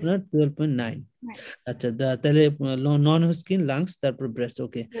হচ্ছে আপনার 12.9। আচ্ছা তাহলে নন হস্কিন লাংস তারপর breast.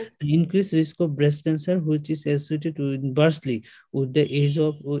 Okay, increase risk of breast cancer which is associated inversely with the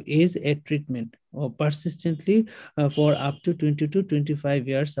age at treatment or persistently for up to 20 to 25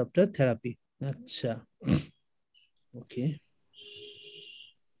 years after therapy. আচ্ছা ওকে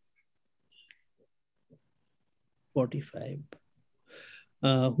 45.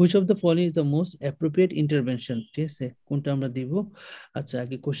 Which of the following is the most appropriate intervention? ঠিক আছে, কোনটা আমরা দিব? আচ্ছা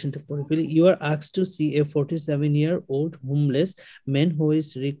আগে কোশ্চেনটা পড়ে ফেলি। You are asked to see a 47-year-old homeless man who is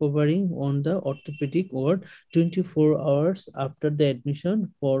recovering on the orthopedic ward 24 hours after the admission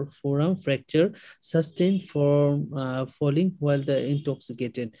for forearm fracture sustained from falling while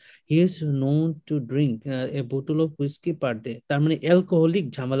intoxicated. He is known to drink a bottle of whiskey per day. তার মানে alcoholic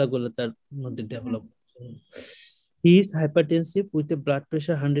ঝামেলাগুলো তার মধ্যে develop. He is hypertensive with a blood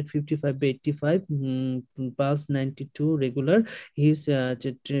pressure 155/85, pulse 92 regular. He is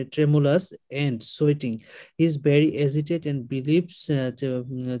tremulous and sweating. He is very agitated and believes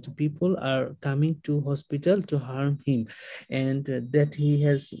the people are coming to hospital to harm him, and that he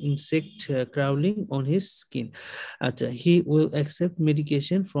has insect crawling on his skin. He will accept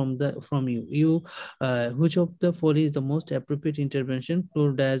medication from you. Which of the following is the most appropriate intervention?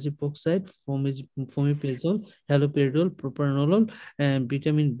 Chlordiazepoxide, fomepizole, haloperidol, propranolol, and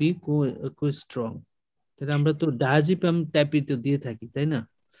vitamin B co-strong. তাহলে আমরা তো diazepam টাইপই তো দিয়ে থাকি, তাই না?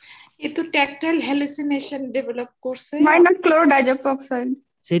 এ তো tactile hallucination develop করছে। Why not chlordiazepoxide?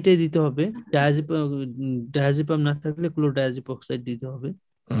 সেটাই দিতে হবে। ডায়াজিপাম না থাকলে ক্লোরডায়াজিপক্সাইড দিতে হবে।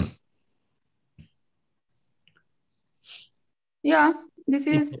 Yeah, this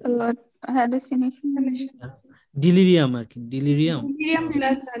is hallucination. Delirium আর কি, delirium. Delirium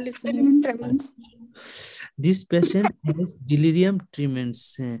plus hallucination. Tremens. This patient has delirium tremens,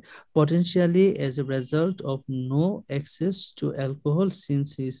 potentially as a result of no access to alcohol since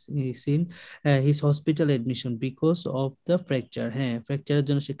he's in his hospital admission because of the fracture. Fracture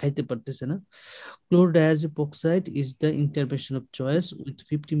জন্য সে খাইতে পারতেছে না। Chlordiazepoxide is the intervention of choice with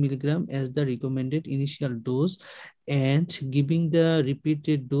 50 mg as the recommended initial dose and giving the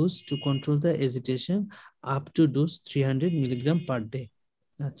repeated dose to control the agitation up to dose 300 mg per day.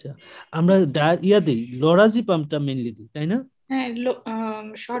 আচ্ছা, আমরা দিই লরাজিপামটা mainly দিই, তাই না? হ্যাঁ,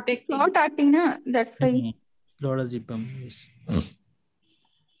 শর্ট acting না, that's why লরাজিপাম।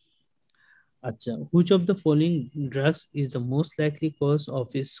 আচ্ছা, which of the following drugs is the most likely cause of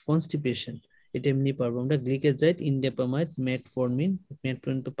his constipation? এটা এমনি পারবো আমরা। গ্লিকেজাইড, ইন্ডেপামাইড, মেটফর্মিন।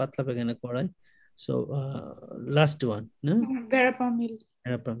 মেটফর্মিন তো পাতলা পায়খানা করায়। সো লাস্ট ওয়ান না, ভেরাপামিল।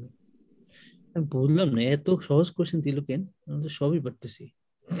 ভেরাপামিল। আমি বললাম না এত সহজ কোশ্চেন দিল কেন, আমরা তো সবই পারতেছি।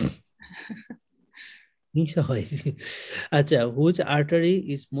 আচ্ছা, which artery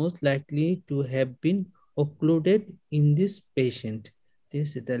is most likely to have been occluded in this patient? ঠিক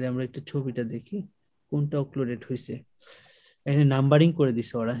আছে, তাহলে আমরা একটু ছবিটা দেখি কোনটা occluded হয়েছে। এখানে নাম্বারিং করে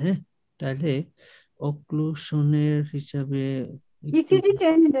দিছে ওরা। তাহলে occlusion-এর হিসাবে ECG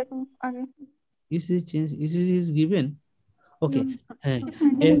চেঞ্জ দেখো আগে। ECG is given. Okay.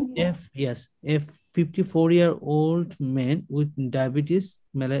 Yes, a 54-year-old man with diabetes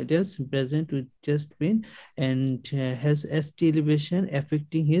mellitus present with chest pain and has ST elevation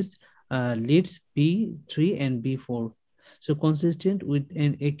affecting his leads B3 and B4. So consistent with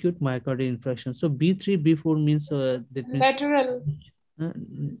an acute myocardial infarction. So B3, B4 means that means lateral.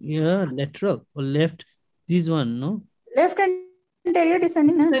 Yeah, lateral or left. This one, no? Left anterior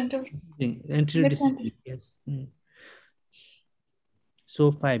descending. Anterior descending. Yes. So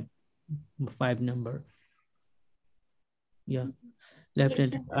five number. Yeah, left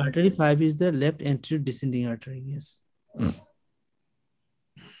anterior artery. 5 is the left anterior descending artery. Yes.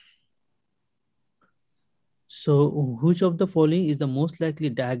 So which of the following is the most likely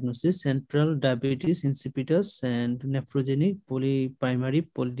diagnosis? Central diabetes insipidus and nephrogenic primary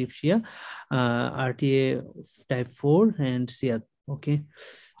polydipsia, RTA type 4 and CIAT. Okay.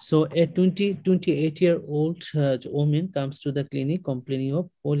 So a 28-year-old woman comes to the clinic complaining of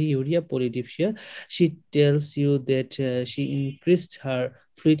polyuria polydipsia. She tells you that she increased her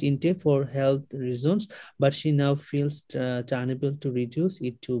fluid intake for health reasons, but she now feels unable to reduce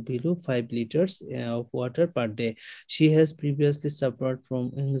it to below 5 liters of water per day. She has previously suffered from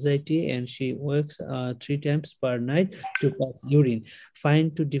anxiety and she works 3 times per night to pass urine. Find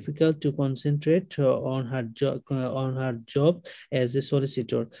it difficult to concentrate on her job as a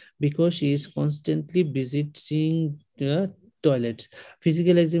solicitor because she is constantly visiting toilets.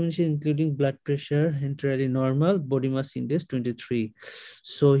 Physical examination including blood pressure entirely normal, body mass index 23.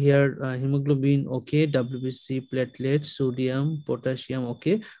 So here hemoglobin okay, WBC, platelets, sodium, potassium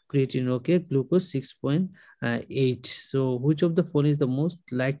okay, creatine okay, glucose 6.8. So which of the following is the most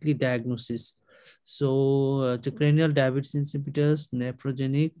likely diagnosis? So the cranial diabetes insipidus,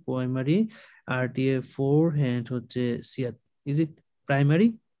 nephrogenic, primary, RTA4 and CIAT. Is it primary?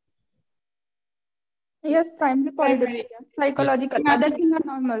 Yes, primary polydipsia. Psychological. Yeah. Other things are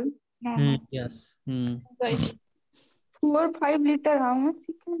normal. Yes. 4 or 5 liter.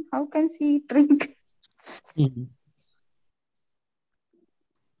 How can she drink?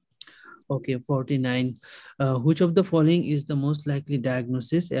 Okay, 49. Which of the following is the most likely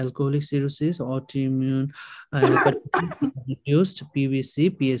diagnosis? Alcoholic cirrhosis, autoimmune hepatitis, PVC,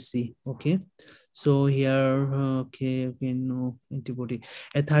 PSC. Okay. So here, okay, no antibody.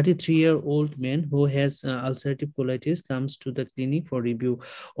 A 33-year-old man who has ulcerative colitis comes to the clinic for review.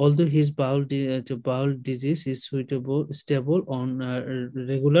 Although his bowel disease is stable on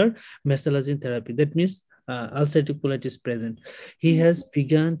regular mesalazine therapy. That means ulcerative colitis present. He has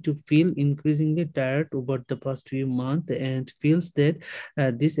begun to feel increasingly tired over the past few months and feels that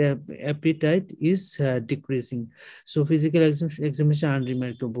this appetite is decreasing. So physical examination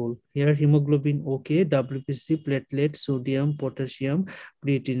unremarkable. Here hemoglobin okay, WBC, platelet, sodium, potassium,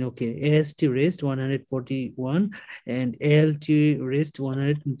 creatine okay. AST raised 141 and ALT raised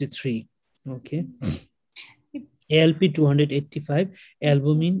 123. Okay. ALP 285,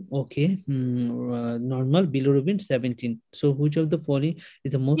 albumin okay, normal, bilirubin 17. So which of the following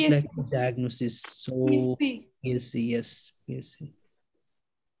is the most Yes. likely diagnosis? So We'll see. yes, PSC.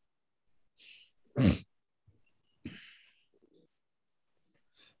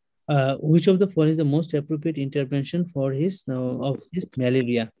 Which of the following is the most appropriate intervention for his of his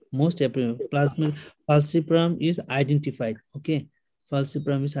malaria? Most appropriate plasma falciparum is identified. Okay,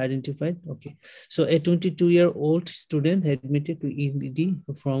 falciparum is identified. Okay, so a 22-year-old student admitted to ED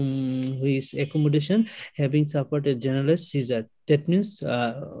from his accommodation having suffered a generalized seizure. That means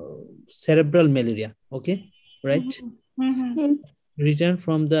cerebral malaria. Okay, right? Mm-hmm. Returned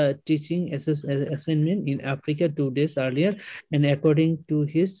from the teaching assignment in Africa 2 days earlier, and according to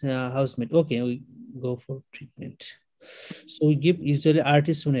his housemate. Okay, we go for treatment. So we give usually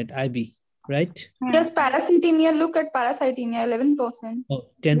artesunate IV, right? Yes, parasitemia. Look at parasitemia, 11%. Oh,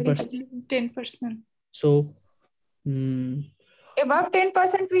 10%. 10%. So Above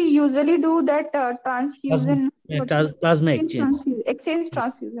 10%, we usually do that transfusion. plasma exchange. Exchange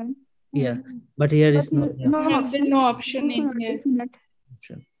transfusion. Yeah, but here is no There's no option in here.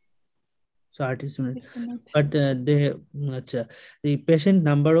 option. So artesunate. But the patient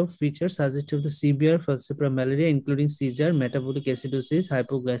number of features suggestive of severe falciparum malaria, including seizure, metabolic acidosis,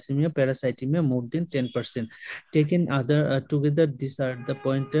 hypoglycemia, parasitemia, more than 10%. Taken other together, these are the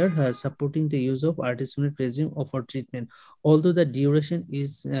pointer supporting the use of artesunate regime for treatment. Although the duration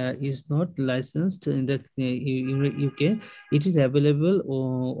is not licensed in the UK, it is available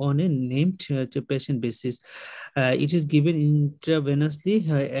on a named patient basis. It is given intravenously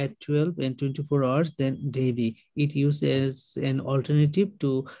at 12 and 24 hours, then daily. It used as an alternative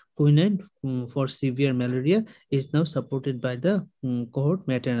to quinine for severe malaria is now supported by the cohort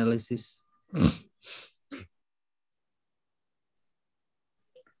meta-analysis.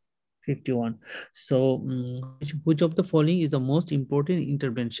 51. So which of the following is the most important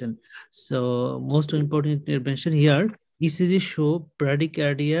intervention? So most important intervention here, ECG show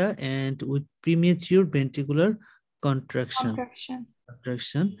bradycardia and with premature ventricular contraction.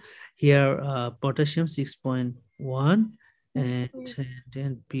 Here potassium 6.1 and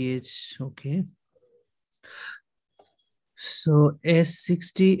then pH okay. So a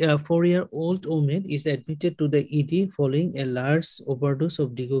 64-year-old woman is admitted to the ED following a large overdose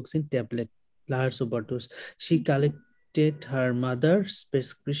of digoxin tablet. Large overdose. She collected her mother's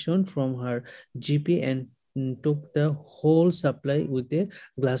prescription from her GP and took the whole supply with a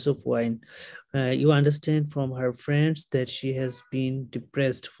glass of wine. You understand from her friends that she has been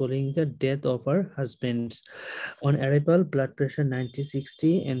depressed following the death of her husband. On arrival, blood pressure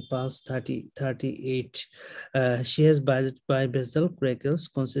 90/60 and pulse 30/38. She has basal crackles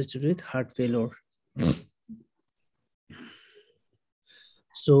consistent with heart failure.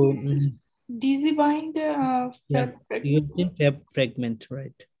 So, dizzy bind fab fragment,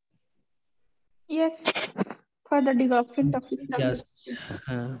 right? Yes, for the digoxin toxicity. Yes.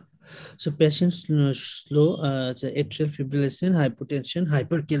 So patients slow atrial fibrillation, hypotension,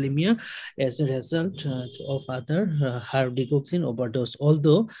 hyperkalemia as a result of other her digoxin overdose.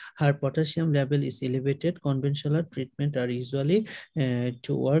 Although her potassium level is elevated, conventional treatment are usually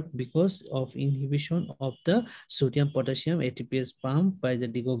to work because of inhibition of the sodium potassium ATPase pump by the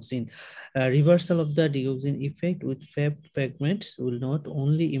digoxin. Reversal of the digoxin effect with fab fragments will not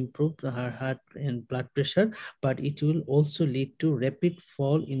only improve her heart and blood pressure, but it will also lead to rapid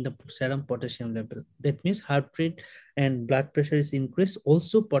fall in the serum potassium level. That means heart rate and blood pressure is increased,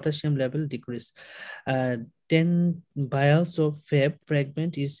 also potassium level decrease. 10 vials of fab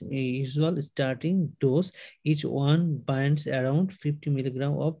fragment is a usual starting dose. Each one binds around 50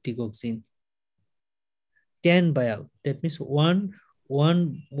 milligram of digoxin. 10 vial, that means one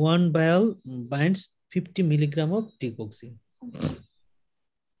vial binds 50 milligram of digoxin.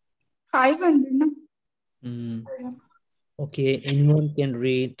 500, no? Okay, anyone can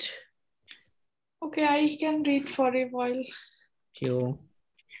read? Okay, I can read for a while. Sure.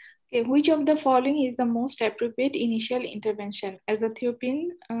 Okay, which of the following is the most appropriate initial intervention? Azathioprine,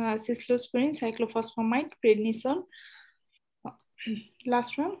 cyclosporin, cyclophosphamide, prednisone.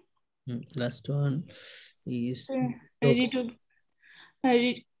 Last one. Last one is rituximab.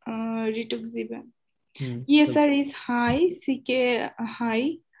 ESR is high, CK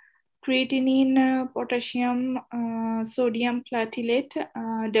high, creatinine, potassium, sodium platelet,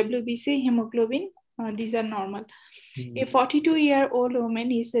 WBC, hemoglobin. These are normal. A 42-year-old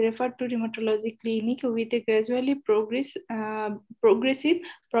woman is referred to rheumatology clinic with a gradually progressive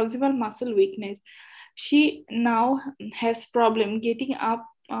proximal muscle weakness. She now has problem getting up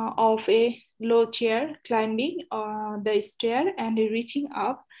of a low chair, climbing the stair, and reaching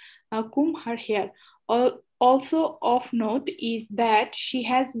up, comb her hair. Also of note is that she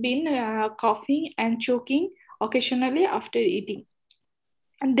has been coughing and choking occasionally after eating.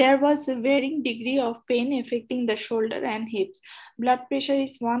 And there was a varying degree of pain affecting the shoulder and hips. Blood pressure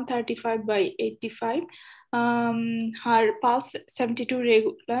is 135/85. Her pulse 72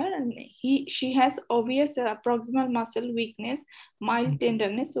 regular, and she has obvious proximal muscle weakness, mild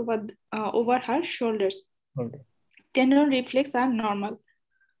tenderness over her shoulders. Okay. Tendon reflex are normal.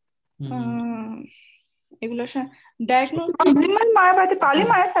 Diagnosis proximal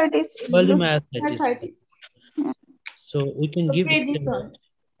polymyositis. Polymyositis. So we can give prednisone.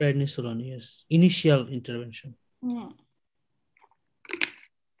 Prednisolone, yes. Initial intervention.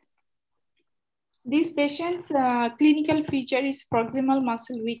 This patient's clinical feature is proximal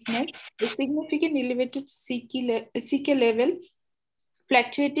muscle weakness, a significant elevated CK level,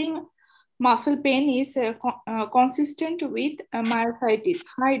 fluctuating muscle pain is consistent with myositis.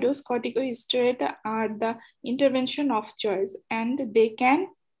 High-dose corticosteroids are the intervention of choice, and they can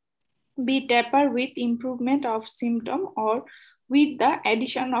be tapered with improvement of symptom or with the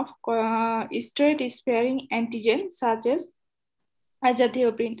addition of steroid-sparing antigen such as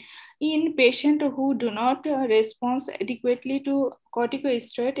azathioprine. In patients who do not respond adequately to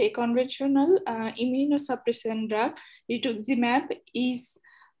corticosteroid, a conventional immunosuppressant drug, rituximab, is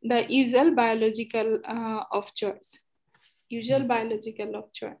the usual biological of choice.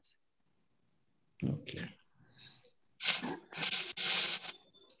 Okay.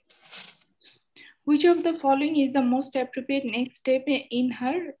 Which of the following is the most appropriate next step in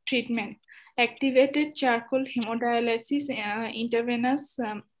her treatment? Activated charcoal hemodialysis, intravenous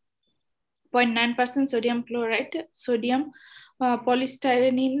 0.9% sodium chloride, sodium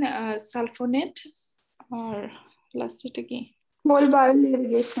polystyrene sulfonate, or last it again. Whole bowel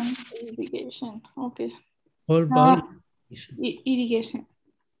irrigation. Irrigation. Okay. Whole bowel irrigation.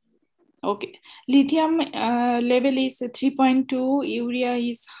 Okay. Lithium level is 3.2, urea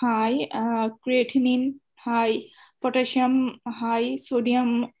is high, creatinine high, potassium high,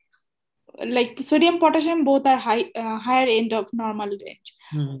 sodium, like sodium, potassium, both are high, higher end of normal range.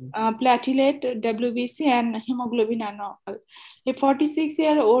 Platelet, WBC, and hemoglobin are normal. A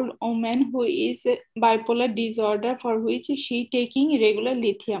 46-year-old woman who is bipolar disorder, for which she taking regular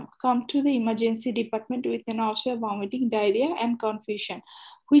lithium, come to the emergency department with nausea, vomiting, diarrhea, and confusion,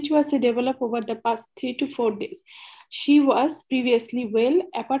 which was developed over the past 3 to 4 days. She was previously well,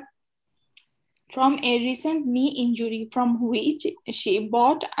 apart from a recent knee injury, from which she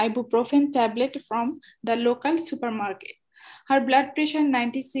bought ibuprofen tablet from the local supermarket. Her blood pressure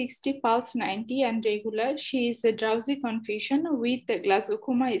 90/60, pulse 90 and regular. She is a drowsy confusion with the Glasgow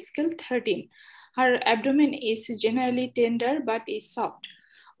Coma scale 13. Her abdomen is generally tender but is soft.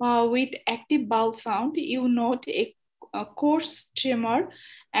 With active bowel sound, you note a coarse tremor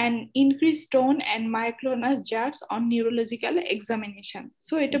and increased tone and myoclonus jerks on neurological examination.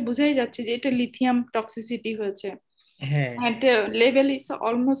 So এটা বোঝাই যাচ্ছে যে এটা lithium toxicity হয়েছে. And level is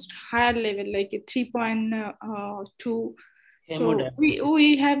almost higher level, like 3.2. So we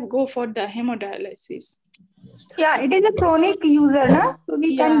have go for the hemodialysis. Yeah, it is a chronic user, na? So we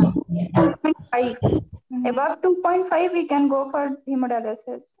can do 2.5. Above 2.5, we can go for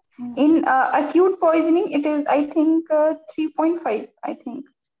hemodialysis. In acute poisoning, it is, I think, 3.5, I think.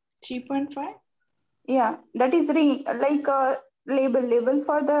 3.5? Yeah, that is like a label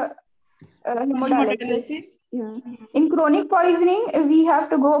for the hemodialysis. Yeah. In chronic poisoning, we have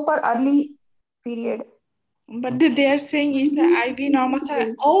to go for early period. But they are saying is the IV normal.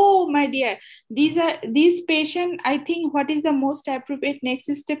 Oh my dear, these patient, I think what is the most appropriate next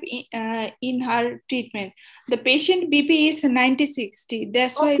step in her treatment? The patient BP is 90/60.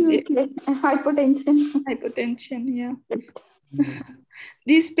 That's why hypotension, yeah.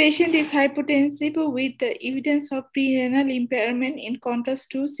 This patient is hypotensive with the evidence of prerenal impairment in contrast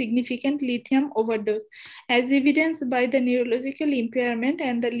to significant lithium overdose, as evidenced by the neurological impairment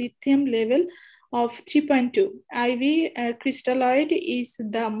and the lithium level of 3.2. IV crystalloid is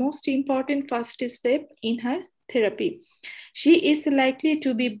the most important first step in her therapy. She is likely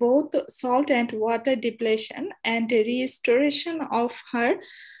to be both salt and water depletion, and restoration of her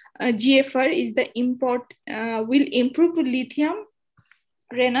GFR is the will improve lithium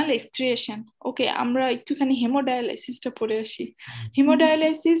renal striation. Okay, আমরা একটুখানি হেমোডায়ালাইসিসটা পড়ে আসি।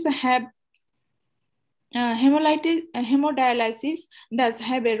 Hemodialysis hemodialysis does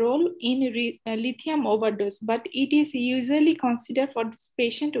have a role in lithium overdose, but it is usually considered for this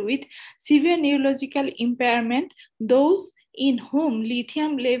patient with severe neurological impairment, those in whom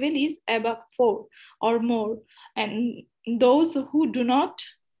lithium level is above 4 or more, and those who do not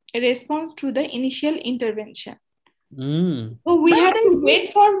respond to the initial intervention. So we But have to wait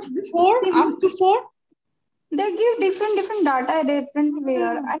for 4 up to 4. They give different data different way.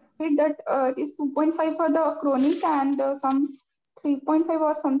 I read that it is 2.5 for the chronic and some 3.5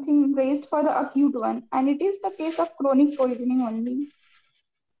 or something raised for the acute one, and it is the case of chronic poisoning only.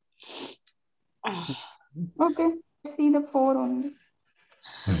 Okay, see the 4 only.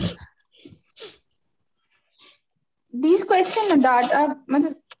 These question data,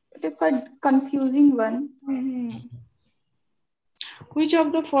 it is quite confusing one. Which of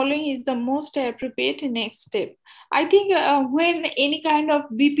the following is the most appropriate next step? I think when any kind of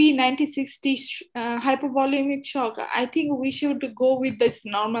BP 90-60 hypovolemic shock, I think we should go with this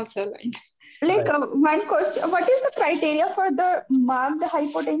normal saline. Like one question, what is the criteria for the marked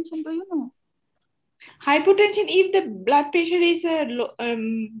hypotension? Do you know? Hypotension, if the blood pressure is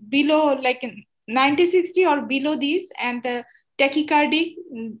below like 90-60 or below this, and tachycardic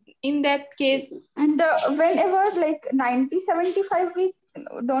in that case. And whenever like 90-75, we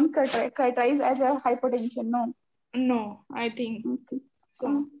don't characterize as a hypotension, no? No, I think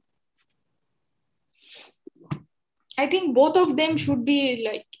so. I think both of them should be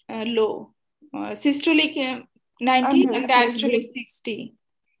like low. Systolic 90 and diastolic 60,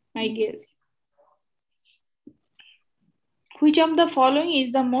 I guess. Which of the following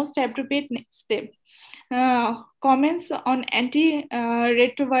is the most appropriate next step? Comments on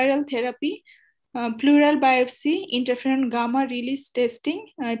antiretroviral therapy, pleural biopsy, interferon gamma release testing,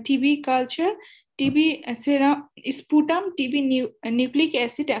 TB culture, TB serum, sputum, TB nucleic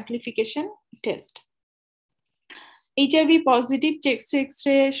acid amplification test. HIV positive chest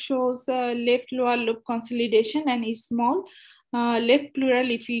X-ray shows left lower lobe consolidation and is small. Left pleural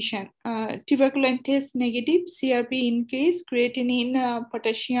effusion. Tuberculin test negative, CRP increase, creatinine,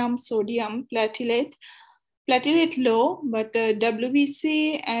 potassium, sodium, platelet low, but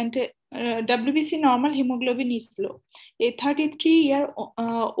WBC and WBC normal, hemoglobin is low. A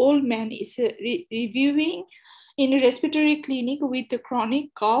 33-year-old man is reviewing in a respiratory clinic with a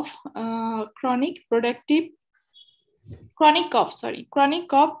chronic cough,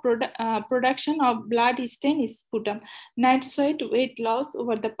 production of blood stain is sputum, night sweat, weight loss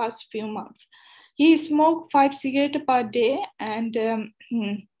over the past few months. He smoked 5 cigarettes per day and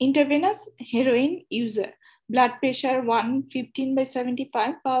intravenous heroin user. Blood pressure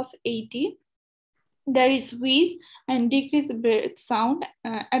 115/75, pulse 80. There is wheeze and decreased breath sound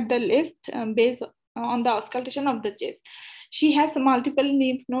at the left base on the auscultation of the chest. She has multiple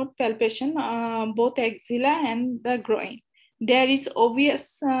lymph node palpation, both axilla and the groin. There is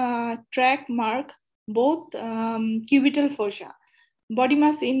obvious track mark, both cubital fossa. Body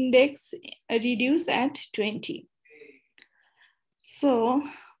mass index reduced at 20. So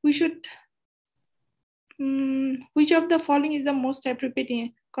we should, which of the following is the most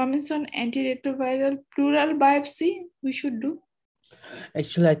appropriate? Comments on antiretroviral pleural biopsy we should do?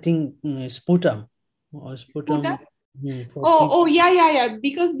 Actually, I think sputum. Sputum. Oh, yeah.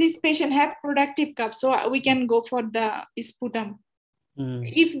 Because this patient have productive cough, so we can go for the sputum.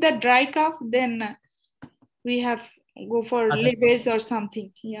 If the dry cough, then we have go for levels or something.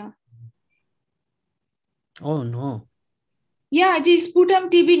 Yeah. Oh no. Yeah, the sputum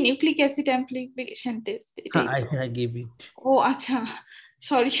TB nucleic acid amplification test. I give it. Oh, acha.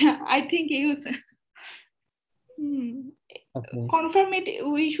 Sorry, I think it was. Okay.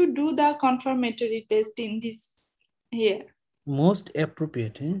 We should do the confirmatory test in this here. Most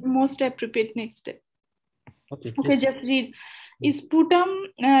appropriate, Most appropriate next step. Okay, just read. Sputum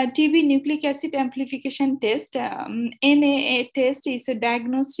TB nucleic acid amplification test. NAA test is a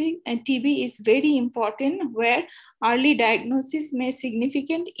diagnostic, and TB is very important, where early diagnosis may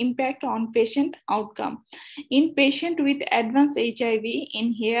significant impact on patient outcome. In patient with advanced HIV,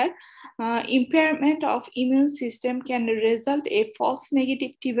 in here, impairment of immune system can result a false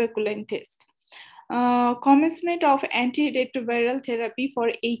negative tuberculin test. Commencement of antiretroviral therapy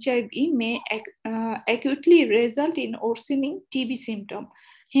for HIV may acutely result in worsening TB symptom.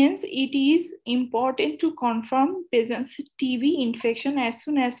 Hence, it is important to confirm presence TB infection as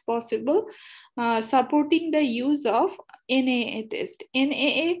soon as possible, supporting the use of NAA test.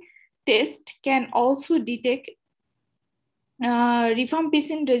 NAA test can also detect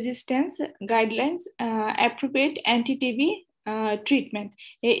rifampicin resistance. Guidelines appropriate anti-TB treatment.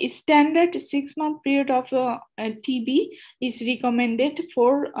 A standard 6-month period of TB is recommended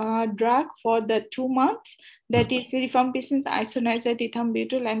for drug for the 2 months. That is rifampicin, isoniazid,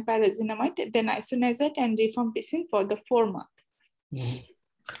 ethambutol, and pyrazinamide. Then isoniazid and rifampicin for the 4 months.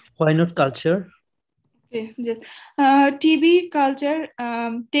 Why not culture? Okay, just, TB culture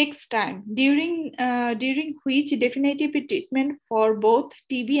takes time, during which definitive treatment for both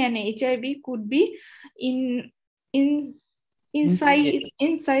TB and HIV could be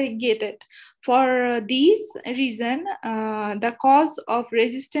instigated. For this reason, the cause of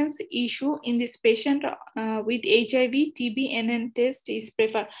resistance issue in this patient with HIV, TB, NN test is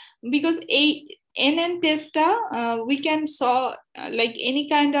preferred, because NN test we can saw like any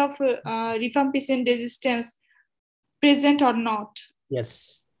kind of rifampicin resistance present or not.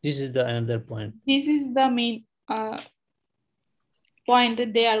 Yes, this is the another point. This is the main point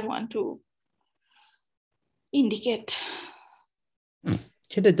that they are want to indicate.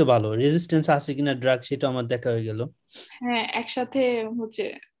 সেটাই তো ভালো, resistance আছে কিনা drug সেটা আমার দেখা হয়ে গেল। হ্যাঁ, একসাথে হচ্ছে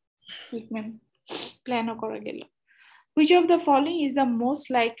ট্রিটমেন্ট প্ল্যানও করা গেল। Which of the following is the most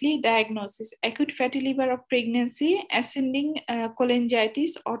likely diagnosis? Acute fatty liver of pregnancy, ascending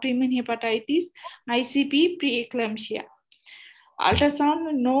cholangitis, autoimmune hepatitis, ICP, preeclampsia. Ultrasound,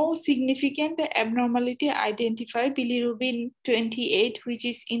 no significant abnormality identified. Bilirubin 28, which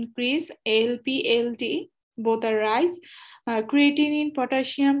is increased. ALP, ALT, both are rise. Creatinine,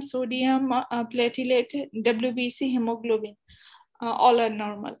 potassium, sodium, platelet, WBC, hemoglobin, all are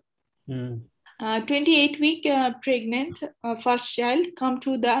normal. 28-week pregnant first child come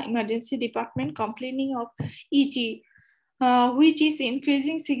to the emergency department complaining of EG, which is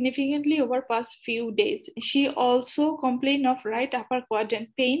increasing significantly over past few days. She also complained of right upper quadrant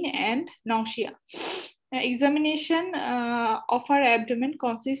pain and nausea. Examination of her abdomen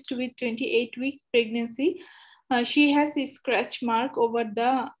consists with 28-week pregnancy. She has a scratch mark over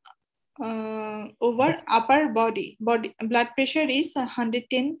the over upper body. Blood pressure is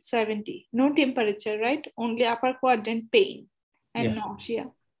 110/70. No temperature, right? Only upper quadrant pain and nausea.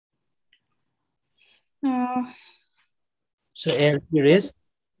 So ALP raised.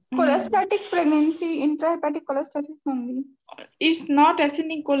 Cholestatic pregnancy, intrahepatic cholestasis only. It's not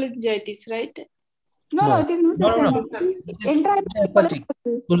ascending cholangitis, right? No, it is not ascending. It is intrahepatic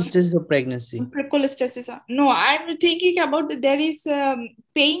cholestasis of pregnancy. Cholestasis. No, I'm thinking about there is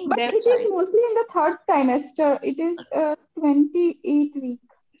pain. But it is mostly in the 3rd trimester. It is 28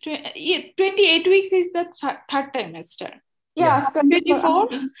 weeks. 28 weeks is the 3rd trimester. Yeah, 24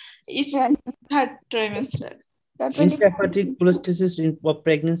 it's 3rd trimester. Intrahepatic cholestasis of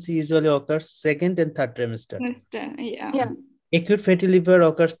pregnancy usually occurs 2nd and 3rd trimester. Yeah. Acute fatty liver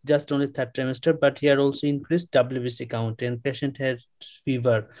occurs just only 3rd trimester, but here also increased WBC count and patient has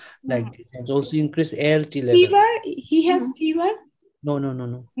fever. Like this has also increased ALT level. Fever? He has fever? No.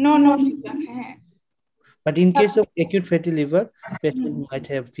 No fever. But in case of acute fatty liver, patient might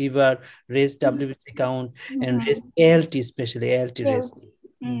have fever, raised WBC count, and raised ALT, especially ALT raised.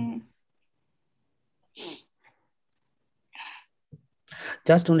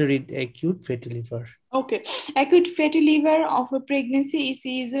 Just only read acute fatty liver. Okay. Acute fatty liver of a pregnancy is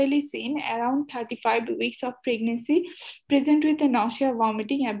usually seen around 35 weeks of pregnancy, present with a nausea,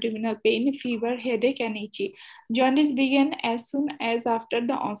 vomiting, abdominal pain, fever, headache, and itchy. Jaundice began as soon as after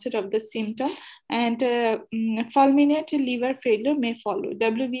the onset of the symptom, and fulminant liver failure may follow.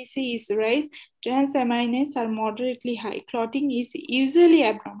 WBC is raised. Transaminases are moderately high. Clotting is usually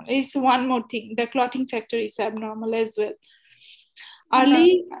abnormal. It's one more thing. The clotting factor is abnormal as well.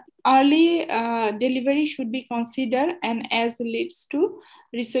 Early delivery should be considered, and as leads to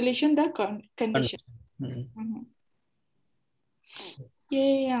resolution the condition.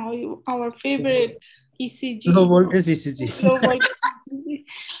 Yeah, our favorite ECG. Low voltage ECG. Low voltage.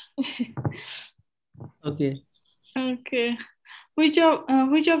 Okay. Which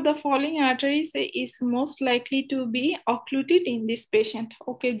of the following arteries is most likely to be occluded in this patient?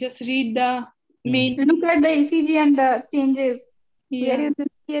 Okay, just read the main. Look at the ECG and the changes. Where is the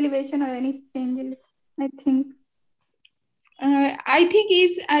elevation or any changes? I think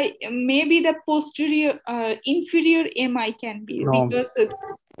is maybe the posterior inferior MI can be because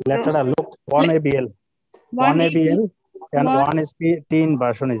lateral. Look, one ABL and one is teen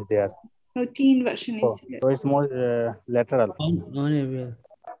version is there. No, teen version is there. So it's more lateral. One ABL.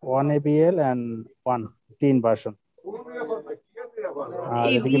 One ABL and one teen version.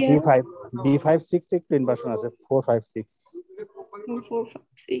 B566 teen version আছে 456.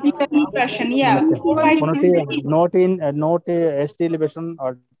 456 version, yeah. Not ST elevation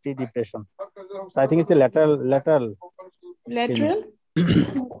or T depression. So I think it's a lateral. Lateral?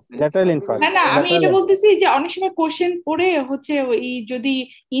 lateral infarct. না না আমি এটা Lateral. বলতেছি যে অনেক সময় question পড়ে হচ্ছে ওই যদি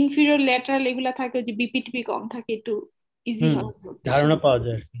ইনফিরিয়র ল্যাটারাল এগুলা থাকে যে বিপিটিপি কম থাকে একটু ইজি হয় ধরতে। ধারণা পাওয়া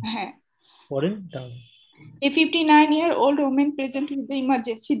যায় আর কি। হ্যাঁ। পড়েন তাহলে। A 59-year-old woman present with the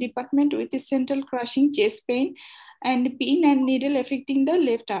emergency department with a central crushing chest pain and pin and needle affecting the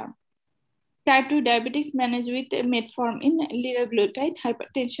left arm. Type 2 diabetes managed with metformin, liraglutide,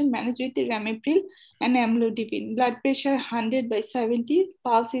 hypertension managed with ramipril and amlodipine. Blood pressure 100/70,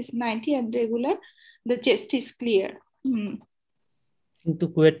 pulse is 90 and regular. The chest is clear. কিন্তু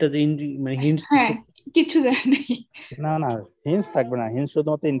কুয়েটটা যে মানে hints হ্যাঁ কিছু দেয় নাই। না না hinge থাকবে না, হিন্স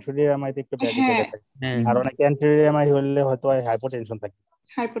শুধুমাত্র ইনফিরিয়র এমআই তে একটু বেগে থাকে, হ্যাঁ আর অনেকে অ্যান্টেরিয়র এমআই হলে হয়তো হাইপোটেনশন থাকে।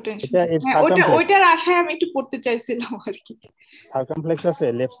 হাইপোটেনশন এটা ইটস হ্যাঁ সার্কামফ্লেক্স, ওইটার আশায় আমি একটু পড়তে চাইছিলাম আর কি। সার্কামফ্লেক্স আছে,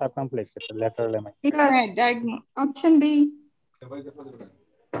 লেফট সার্কামফ্লেক্স, এটা ল্যাটারাল এমআই। হ্যাঁ diagnose Option B.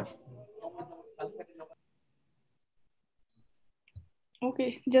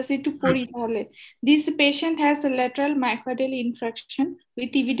 Okay, just need to pori thale. This patient has a lateral myocardial infarction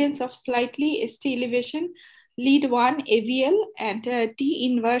with evidence of slightly ST elevation, lead 1 AVL and T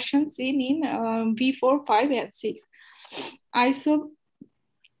inversion seen in V4, 5 and 6.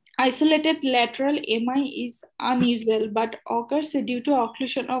 Isolated lateral MI is unusual but occurs due to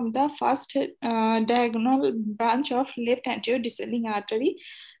occlusion of the first diagonal branch of left anterior descending artery,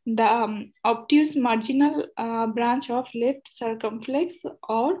 the obtuse marginal branch of left circumflex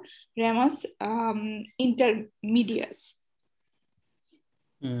or ramus intermedius.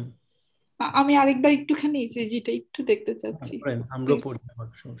 আমি আরেকবার একটুখানি ইসিজিটা একটু দেখতে চাচ্ছি। আমরা পড়তে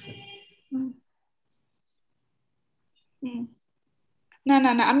পারবো সমস্যা। না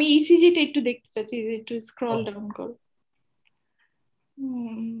না না আমি ইসিজিটা একটু দেখতে চাচ্ছি, একটু স্ক্রল ডাউন করো।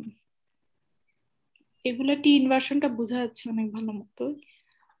 এগুলা টি ইনভার্সনটা বোঝা যাচ্ছে অনেক ভালো মতো।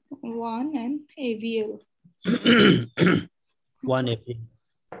 1 and AVL 1 AVL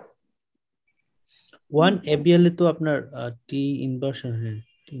 1 AVL এ তো আপনার টি ইনভার্সন, হ্যাঁ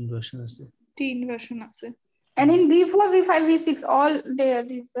টি ইনভার্সন আছে, টি ইনভার্সন আছে। And in V4, V5, V6, all there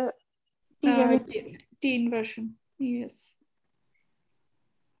is T inversion, yes.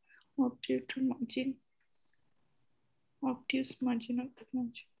 Obtuse margin of the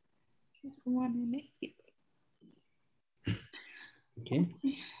margin. 1 and AVL. Okay.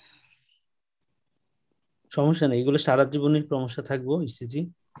 সমস্যা নেই, এগুলো সারা জীবনের সমস্যা থাকবো ইসিজি,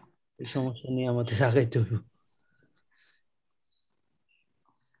 এই সমস্যা নিয়ে আমাদের আগাইতে হবে।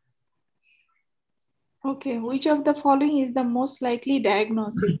 Okay, which of the following is the most likely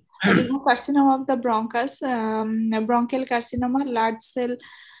diagnosis? Adenocarcinoma of the bronchus, bronchial carcinoma, large cell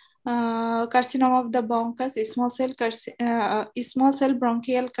carcinoma of the bronchus, small cell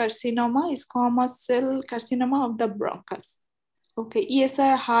bronchial carcinoma, squamous cell carcinoma of the bronchus. Okay,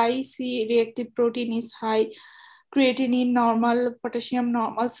 ESR high, C reactive protein is high, creatinine normal, potassium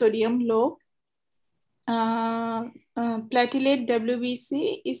normal, sodium low. Platelet WBC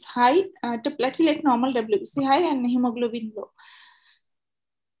is high, to platelet normal WBC high and hemoglobin low.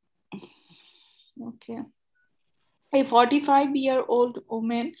 Okay. A 45-year-old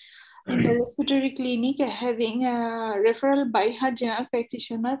woman in the respiratory clinic having a referral by her general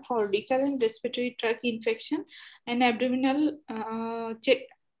practitioner for recurrent respiratory tract infection and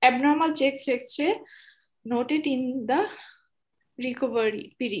abnormal chest X-ray noted in the recovery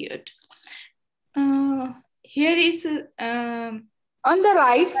period. Here is on the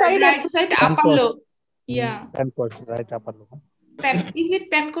right side. upper lobe. Yeah. Pencost, right upper lobe. Is it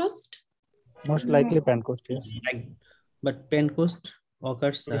Pencost? Most likely Pencost, yes. But Pencost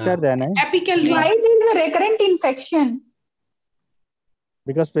occurs apical region. Why there is a recurrent infection?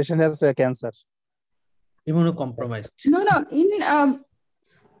 Because patient has cancer. Immunocompromised. No. In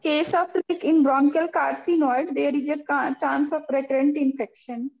case of like in bronchial carcinoid, there is a chance of recurrent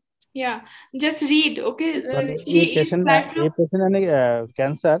infection. Yeah, just read. Okay, a patient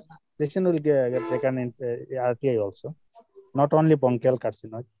cancer, patient will get recurrent RTI also, not only bronchial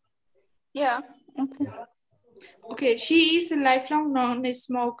carcinoid. Yeah. Okay. Okay, she is a lifelong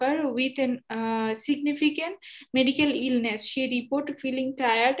non-smoker with a significant medical illness. She reported feeling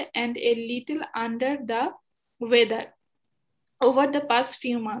tired and a little under the weather over the past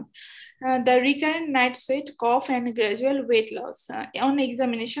few months. The recurrent night sweat, cough, and gradual weight loss. On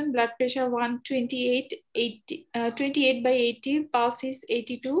examination, blood pressure 128/80, pulse is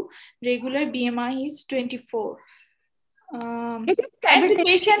 82, regular BMI is 24. And the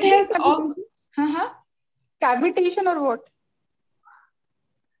patient has also cavitation or what?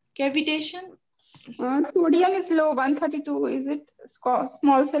 Cavitation, Sodium is low, 132. Is it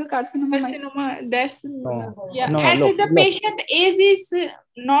small cell carcinoma? Carcinoma, that's yeah. No, and look, the look. patient age is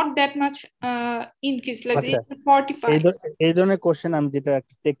not that much increased, like আচ্ছা, it's 45. এই ধরনের question আমি যেটা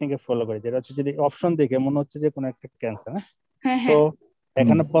একটা টেকনিকে follow করি, যেটা হচ্ছে যদি অপশন দেখে মনে হচ্ছে যে কোনো একটা ক্যান্সার, হ্যাঁ সো হ্যাঁ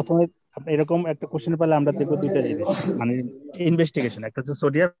এখানে প্রথমে এরকম একটা কোশ্চেন পেলে আমরা দেখবো দুইটা জিনিস, মানে ইনভেস্টিগেশন, একটা হচ্ছে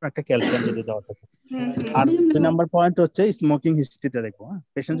সোডিয়াম, একটা ক্যালসিয়াম যদি দেওয়া থাকে। আর 2 নাম্বার পয়েন্ট হচ্ছে স্মোকিং হিস্ট্রিটা দেখবো।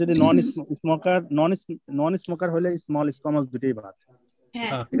 পেশেন্ট যদি নন স্মোকার হলে স্মল স্কমাস দুটোই বাদ,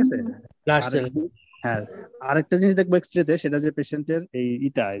 হ্যাঁ ঠিক আছে। হ্যাঁ, আরেকটা জিনিস দেখবো এক্সরেতে, সেটা যে পেশেন্টের এই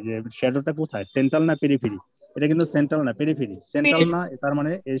যে শ্যাডোটা কোথায়, সেন্ট্রাল না পেরিফেরি। এটা কিন্তু সেন্ট্রাল না, পেরিফেরি। সেন্ট্রাল না, তার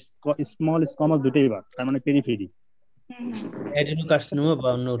মানে স্মল স্কমাস দুটোই বাদ, তার মানে পেরিফেরি। অ্যাডিনোকার্সিনোমা বা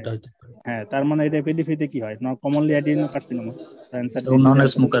অন্য ওটা হতে পারে। হ্যাঁ, তার মানে এটা পেরিফেরিতে কি হয়, commonly adenocarcinoma.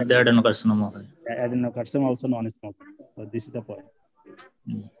 non-smoker the adenocarcinoma হয়। Adenocarcinoma also non-smoker. So this is the point.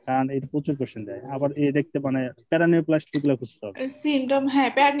 কারণ এটা প্রচুর কোশ্চেন দেয়। আবার এই দেখতে মানে প্যারানিওপ্লাস্টি গুলো খুঁজতে হবে। সিম্পটম, হ্যাঁ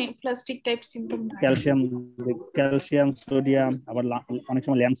paraneoplastic type symptom, calcium, sodium, আবার অনেক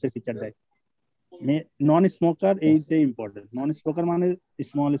সময় ল্যাম্পসের ফিচার দেয়। নন স্মোকার এইটাই ইম্পর্টেন্ট। নন স্মোকার মানে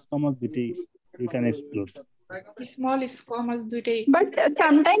স্মল স্কমাস দুটি you can exclude. Small squamous দুইটাই। But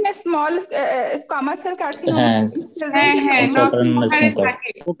sometimes a small squamous cell carcinoma হ্যাঁ হ্যাঁ Also non occur in স্মোকারে smoker.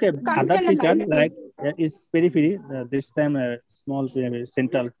 থাকে। Okay, other Condition feature analysis. like is periphery, this time small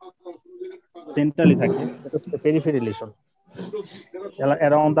centrally থাকে, এটা হচ্ছে periphery lesion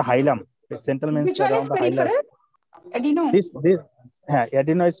around the hilum. Central means Which one around is the hilum. peripheral? Adeno. This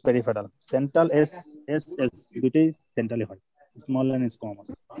adeno is peripheral. Central S দুটোই centrally হয়, small and squamous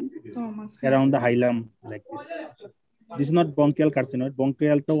around the hilum like this. This is not bronchial carcinoid.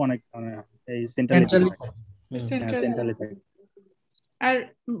 Bronchial to অনেক এই centrally থাকে। আর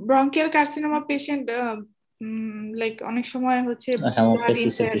bronchial carcinoma patient like অনেক সময় হচ্ছে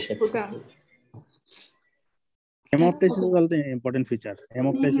হেমোপ্টাইসিস বলতে important feature.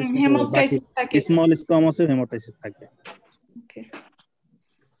 হেমোপ্টাইসিস হেমোপ্টাইসিস থাকে, স্মল স্কমাসে হেমোপ্টাইসিস থাকে। ওকে।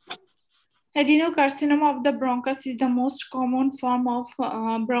 Adenocarcinoma of the bronchus is the most common form of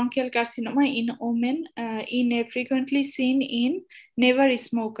bronchial carcinoma in women, frequently seen in never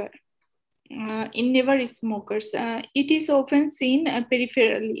smokers. It is often seen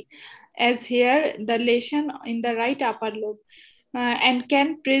peripherally, as here the lesion in the right upper lobe, and can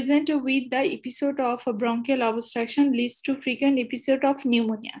present with the episode of bronchial obstruction, leads to frequent episode of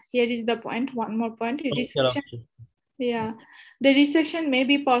pneumonia. Here is the point, one more point. Yeah, the resection may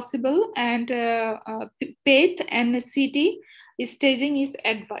be possible, and PET and CT staging is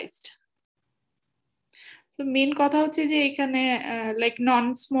advised. So main কথা হচ্ছে যে এখানে like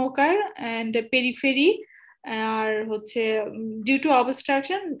non-smoker and periphery আর হচ্ছে due to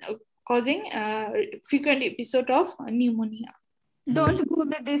obstruction causing frequent episode of pneumonia. Don't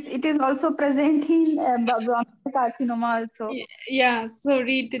Google this. It is also present in bronchial carcinoma also. Yeah, so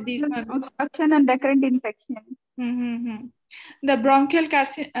read this one. Obstruction and recurrent infection. The bronchial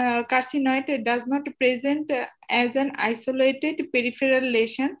carcinoid does not present as an isolated peripheral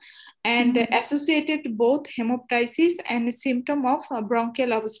lesion and associated both hemoptysis and a symptom of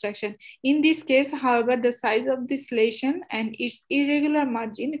bronchial obstruction. In this case, however, the size of this lesion and its irregular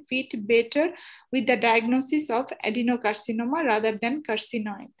margin fit better with the diagnosis of adenocarcinoma rather than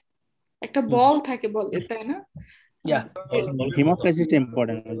carcinoid. একটা বল থাকে বলে, তাই না? Yeah. হেমোপ্টাইসিসটা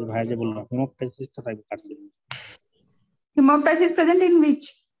important, ভাই যে বললাম হেমোপ্টাইসিসটা থাকবে carcinoma. Hemoptysis present in which?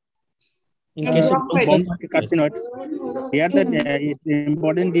 In case of carcinoid. Here the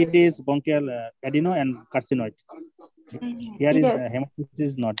important it is bronchial adeno and carcinoid. Here is hemoptysis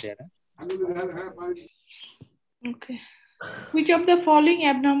is not there. Okay. Which of the following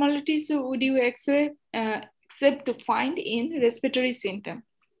abnormalities would you accept to find in respiratory symptom?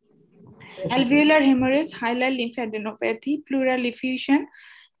 Alveolar hemorrhage, hilar lymphadenopathy, pleural effusion,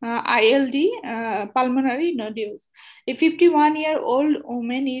 ILD, pulmonary nodules. A 51-year-old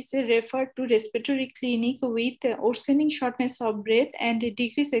woman is referred to respiratory clinic with worsening shortness of breath and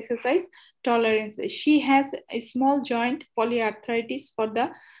decreased exercise tolerance. She has a small joint polyarthritis for the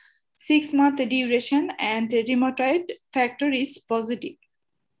 6-month duration, and rheumatoid factor is positive.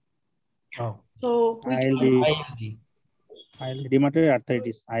 Oh. So which ILD. Rheumatoid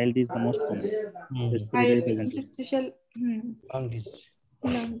arthritis. ILD is the most common. Interstitial lung disease.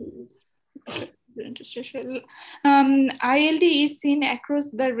 ILD is seen across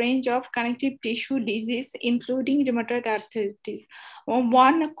the range of connective tissue disease, including rheumatoid arthritis.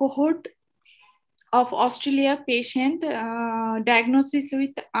 One cohort of Australia patient diagnosis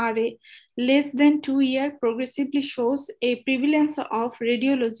with RA less than 2 years progressively shows a prevalence of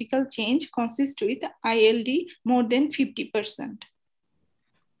radiological change consist with ILD more than 50%.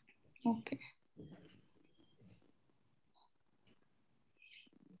 Okay.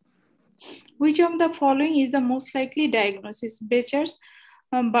 Which of the following is the most likely diagnosis? Becher's,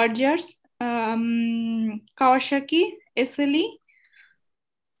 Berger's, Kawasaki, SLE,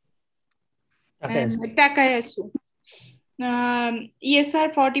 and Takayasu. ESR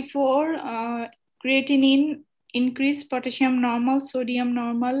 44, creatinine increase, potassium normal, sodium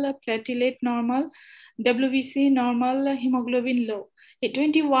normal, platelet normal, WBC normal, hemoglobin low. A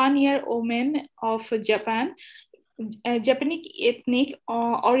 21-year-old woman of Japan, Japanese ethnic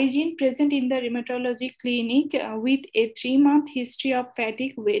origin, present in the rheumatology clinic with a 3-month history of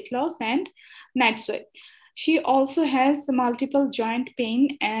fatigue, weight loss, and night sweat. She also has multiple joint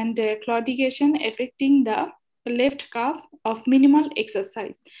pain and claudication affecting the left calf of minimal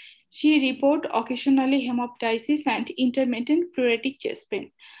exercise. She reports occasionally hemoptysis and intermittent pleuritic chest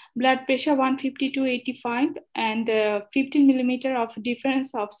pain. Blood pressure 150/85 and 15 millimeter of difference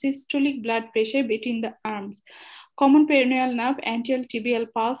of systolic blood pressure between the arms. Common peroneal nerve, anterior tibial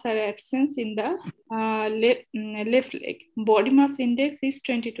pulse are absent in the left leg. Body mass index is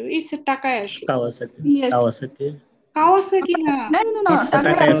 22. It's a Takayasu. Kawasaki. Yes. Kawasaki na. No.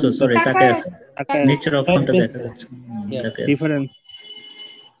 Takayasu, sorry, Takayasu. Takayasu. Nature of content দেখা যাচ্ছে। Yeah. Takayasu. Difference.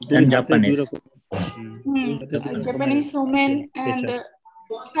 And Japanese. Japanese woman and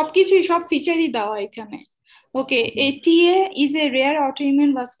সব ফিচারই দেওয়া এখানে। Okay, ATA is a rare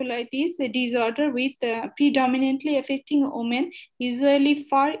autoimmune vasculitis disorder with predominantly affecting women, usually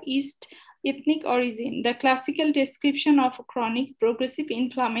Far East ethnic origin. The classical description of chronic progressive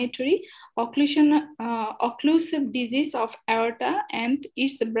inflammatory occlusive disease of aorta and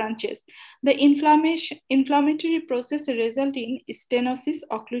its branches. The inflammatory process results in stenosis,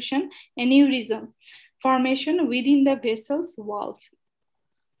 occlusion, aneurysm formation within the vessel's walls.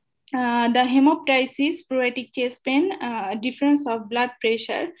 The hemoptysis, pleuritic chest pain, difference of blood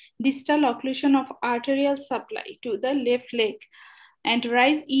pressure, distal occlusion of arterial supply to the left leg, and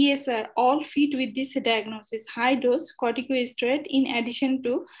rise ESR all fit with this diagnosis. High dose corticosteroid in addition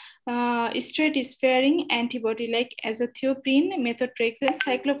to steroid-sparing antibody like azathioprine, methotrexate,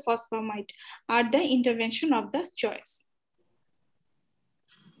 cyclophosphamide are the intervention of the choice.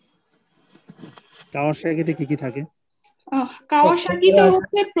 কাওয়াসাকিতে কি থাকে? Kawasaki তো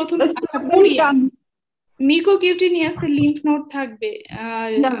হচ্ছে প্রথম মিউকোকিউটিনিয়াস lymph node থাকবে,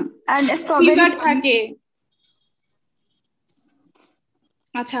 and strawberry থাকে।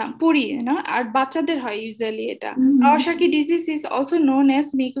 আচ্ছা, পুরি না, আর বাচ্চাদের হয় ইউজুয়ালি এটা। Kawasaki disease is also known as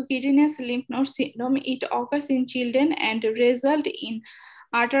mucocutaneous lymph node syndrome. It occurs in children and result in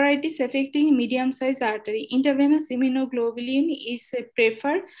arteritis affecting medium-sized artery. Intravenous immunoglobulin is a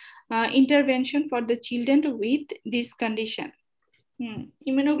preferred intervention for the children with this condition.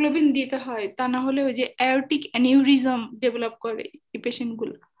 Immunoglobulin দিতে হয়, তা না হলে ওই যে aortic aneurysm develop করে এই patient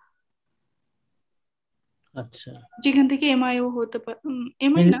গুলো। আচ্ছা, যেখান থেকে এমআইও হতে পারে,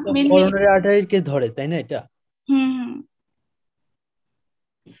 এমআই না মেইনলি করোনারি আর্টারি কে ধরে, তাই না এটা?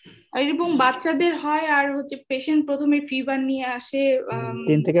 এবং বাচ্চাদের হয়, আর হচ্ছে পেশেন্ট প্রথমে ফিভার নিয়ে আসে,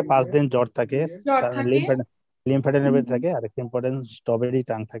 3 থেকে 5 দিন জ্বর থাকে, লিম্ফ্যাডেনোপ্যাথি থাকে, আর একটা ইম্পর্টেন্ট স্ট্রবেরি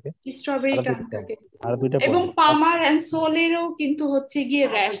টাং থাকে, আর দুইটা এবং পামার এন্ড সোলেরও কিন্তু হচ্ছে গিয়ে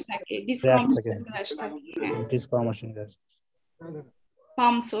র‍্যাশ থাকে, ডিসফর্মেশন rash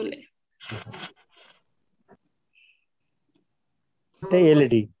palm Sholay.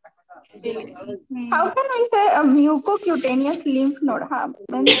 LED. How can we say a mucocutaneous lymph node?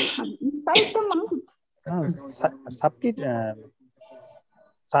 Inside the mouth.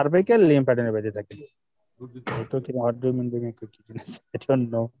 Cervical lymphadenopathy থাকে। What do you mean by mucocutaneous? I don't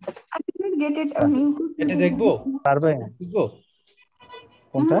know. I didn't get it. এটা দেখবো? পারবে? দেখবো?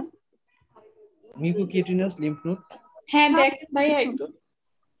 কোনটা? mucocutaneous lymph node? হ্যাঁ দেখেন ভাইয়া একটু।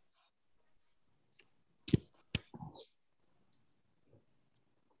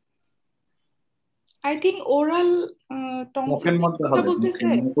 I think oral tonsil কথা বলতেছে।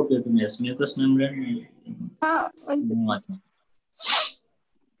 mucous membrane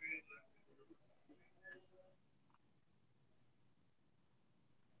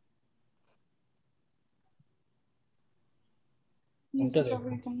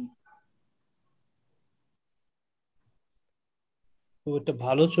ওটা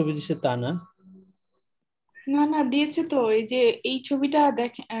ভালো ছবি দিছে তা না। না দিয়েছে তো, এই যে এই ছবিটা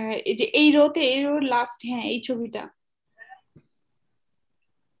দেখেন, এই যে এই রোতে, এই রো লাস্ট, হ্যাঁ এই ছবিটা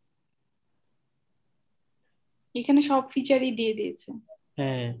এখানে সব ফিচারই দিয়ে দিয়েছে।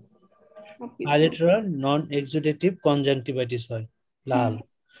 হ্যাঁ, bilateral non-exudative conjunctivitis হয়, লাল,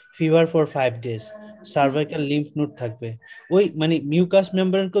 fever for 5 days, cervical lymph node থাকবে, ওই মানে মিউকাস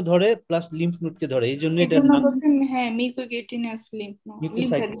মেমব্রেন কে ধরে প্লাস লিম্ফ নোড কে ধরে, এইজন্য এটা নাম হ্যাঁ মিউকোকিউটিনিয়াস lymph node,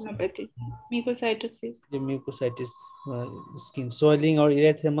 লিম্ফাডিনোপ্যাথি, মিউকোসাইটোসিস, mucositis, skin swelling or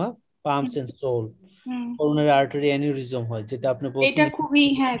erythema pumps and soul, coronary artery aneurysm হয়, যেটা আপনি বলছেন এটা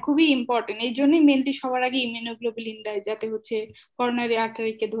খুবই ইম্পর্টেন্ট। এই জন্যই মেনলি সবার আগে ইমিউনোগ্লোবুলিন দেয়, যাতে হচ্ছে করোনারি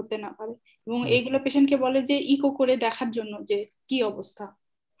আর্টারিকে ধরতে না পারে। এবং এইগুলো পেশেন্টকে বলে যে ইকো করে দেখার জন্য যে কি অবস্থা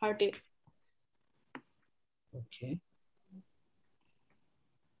হার্টের। ওকে,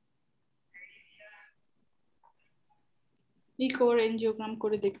 ইকো আর এনজিওগ্রাম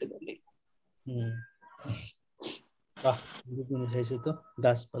করে দেখতে বলে। বাহ, বুঝাইছে তো,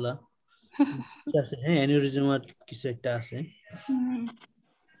 গাছপালা আছে। হ্যাঁ, অ্যানিউরিজম আর কিছু একটা আছে।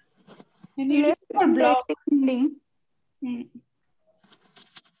 Block.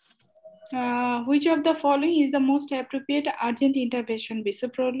 Which of the following is the most appropriate urgent intervention?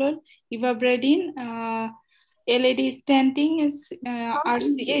 Bisoprolol, ivabradine, LED stenting,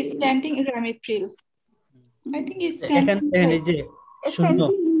 RCA stenting, ramipril. I think it's stenting. এই যে শূন্য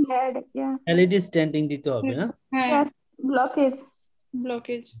LED স্ট্যান্ডিং দিতে হবে না? Yes,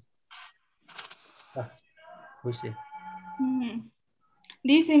 blockage. হইছে।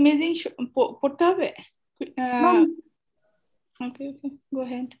 This imaging পড়তে হবে? Okay, go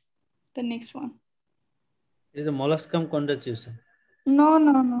ahead. The next one. It is a molluscum contagiosum. No.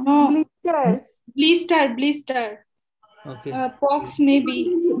 Blister. Okay. Pox maybe.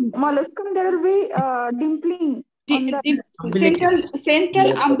 Molluscum, there will be dimpling on the central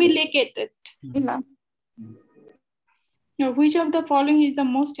umbilicated. Now, which of the following is the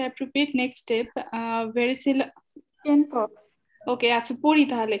most appropriate next step? Varicella. Chickenpox. Okay, আচ্ছা পড়ি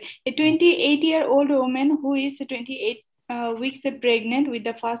তাহলে। A 28-year-old woman who is 28 weeks pregnant with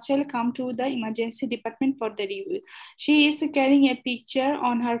the first child come to the emergency department for the review. She is carrying a picture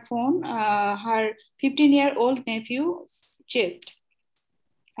on her phone, her 15-year-old nephew's chest.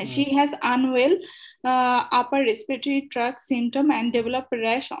 She has unwell upper respiratory tract symptom and developed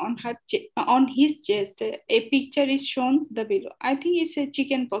rash on his chest. A picture is shown the below. I think it's a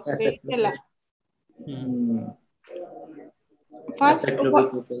chickenpox. First,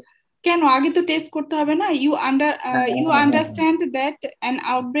 কেন আগে তো test করতে হবে না? You understand that an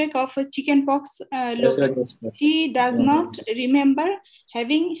outbreak of chickenpox he does not remember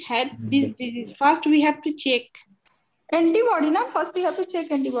having had this disease. First we have to check antibody. First we have to check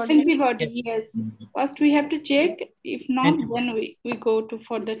antibody. Yes. First we have to check. If not, then we go to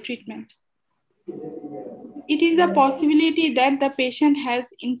for the treatment. It is a possibility that the patient has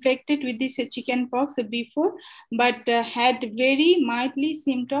infected with this chickenpox before, but had very mildly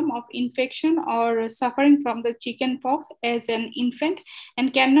symptom of infection or suffering from the chickenpox as an infant and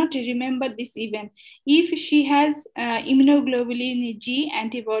cannot remember this event. If she has immunoglobulin G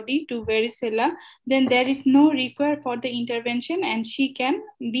antibody to varicella, then there is no require for the intervention and she can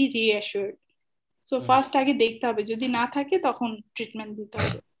be reassured. So first আগে দেখতে হবে, যদি না থাকে তখন treatment দিতে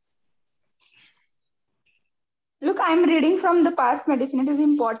হবে। Look, I'm reading from the past medicine. It is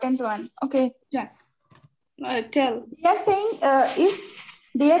important one. Okay. Yeah. Tell. They are saying if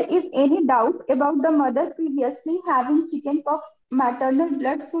there is any doubt about the mother previously having chickenpox, maternal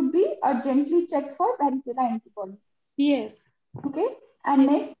blood should be urgently checked for varicella antibody. Yes. Okay. And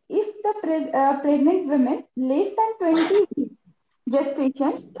next, if the pregnant woman less than 20 weeks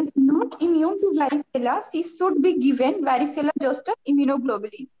gestation is not immune to varicella, she should be given varicella zoster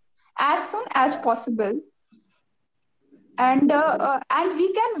immunoglobulin as soon as possible. And we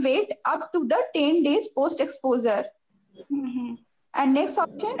can wait up to the 10 days post exposure. And next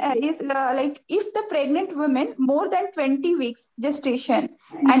option is like if the pregnant woman more than 20 weeks gestation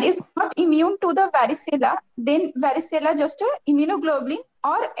and is not immune to the varicella, then varicella zoster immunoglobulin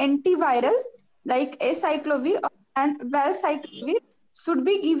or antivirals like acyclovir and valcyclovir should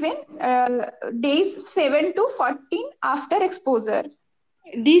be given days 7 to 14 after exposure.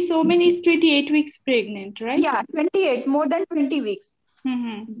 This woman is 28 weeks pregnant, right? Yeah, 28, more than 20 weeks.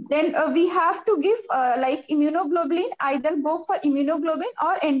 Then we have to give like immunoglobulin, either go for immunoglobulin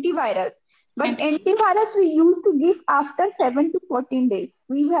or antivirals. But antivirals we used to give after 7 to 14 days.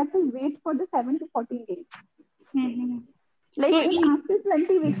 We have to wait for the 7 to 14 days. Like so after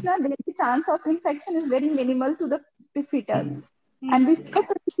 20 weeks, the chance of infection is very minimal to the fetus. And before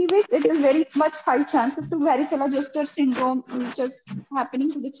 20 weeks, it is very much high chances to varicella zoster syndrome, which is happening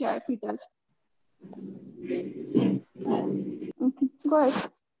to the child fetus. Okay, go ahead.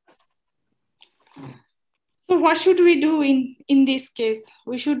 So what should we do in this case?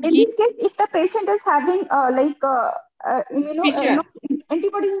 We should this case, if the patient is having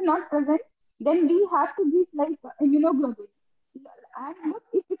antibody is not present, then we have to give like immunoglobulin. And look,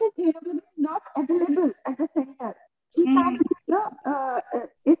 if it is immunoglobulin not available at the center, we can give the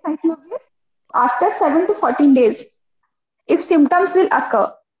acyclovir after 7 to 14 days if symptoms will occur.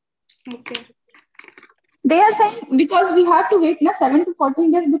 Okay. they are saying because we have to wait 7 to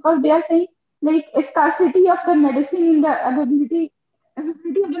 14 days because they are saying like a scarcity of the medicine in the availability of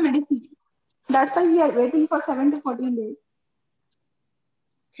the medicine. That's why we are waiting for 7 to 14 days.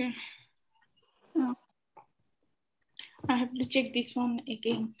 Okay. Yeah. I have to check this one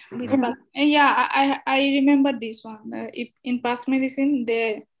again. I remember this one. If in past medicine,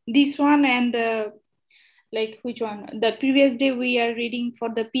 this one and like which one? The previous day we are reading for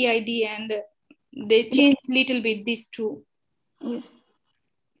the PID and they changed little bit these two. Yes.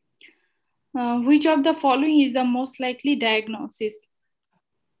 Which of the following is the most likely diagnosis?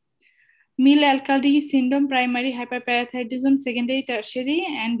 Mille-Alcaldi syndrome, primary hyperparathyroidism, secondary, tertiary,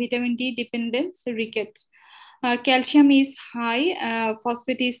 and vitamin D dependence, rickets. Calcium is high,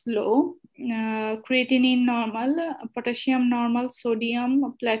 phosphate is low, creatinine normal, potassium normal, sodium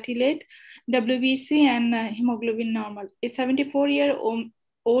platelet, WBC, and hemoglobin normal. A 74-year-old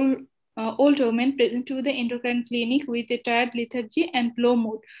woman present to the endocrine clinic with a tired lethargy and low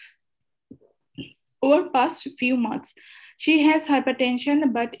mood over past few months. She has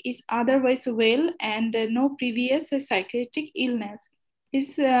hypertension but is otherwise well and no previous psychiatric illness.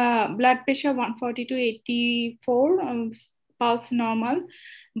 His blood pressure 140 to 84, pulse normal,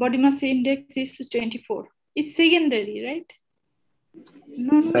 body mass index is 24. It's secondary, right?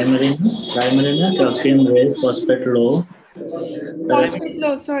 No. Primary calcium raised, phosphate low. Phosphate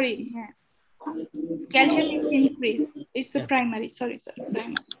low, sorry. Yeah. Calcium is increased. It's a primary, sorry,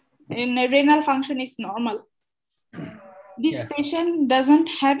 primary. And renal function is normal. This patient doesn't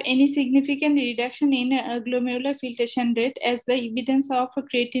have any significant reduction in glomerular filtration rate as the evidence of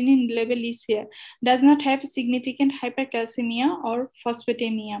creatinine level is here. Does not have significant hypercalcemia or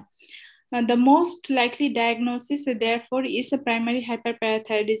phosphatemia. The most likely diagnosis, therefore, is a primary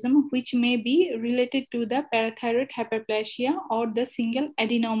hyperparathyroidism, which may be related to the parathyroid hyperplasia or the single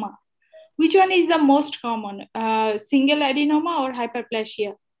adenoma. Which one is the most common, single adenoma or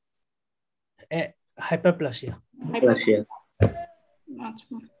hyperplasia? Hyperplasia. Hyperplasia.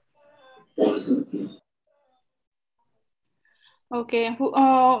 Okay.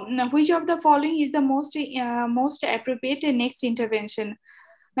 Which of the following is the most appropriate next intervention?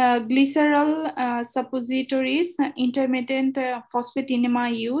 Glycerol suppositories, intermittent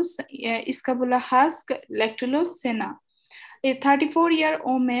phosphatenema use, scabula husk, lactulose, senna. A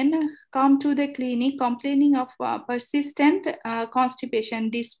 34-year-old man come to the clinic complaining of persistent constipation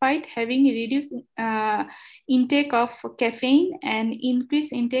despite having reduced intake of caffeine and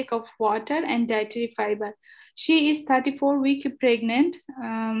increased intake of water and dietary fiber. She is 34 weeks pregnant.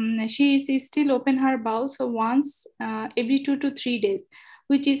 She is still open her bowels once every 2 to 3 days,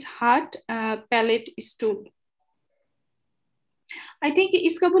 which is hard palate stool. I think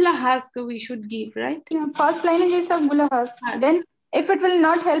scabula husk we should give, right? Yeah, first line is scabula husk. Then if it will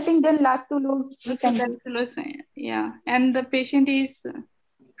not helping, then lactulose. Lactulose, yeah. And the patient is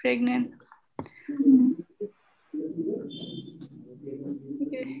pregnant.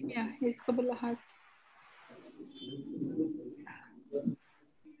 Okay, yeah, scabula husk.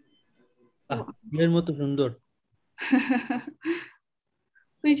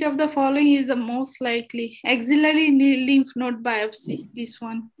 Which of the following is the most likely? Axillary lymph node biopsy, this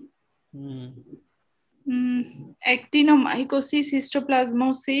one. Actinomycosis,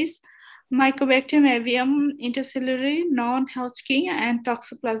 histoplasmosis, Mycobacterium avium, intercellular, non-Hodgkin, and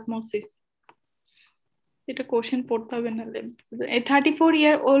toxoplasmosis. A question a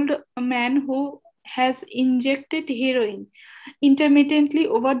 34-year-old man who has injected heroin intermittently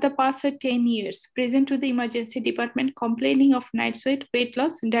over the past 10 years, present to the emergency department complaining of night sweat, weight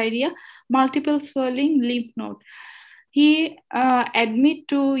loss, diarrhea, multiple swelling, lymph node. He admit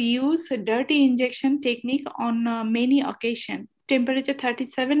to use a dirty injection technique on many occasions. Temperature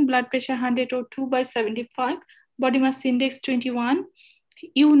 37, blood pressure 102/75, body mass index 21.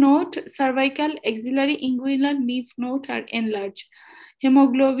 U node, cervical, axillary, inguinal, lymph node are enlarged.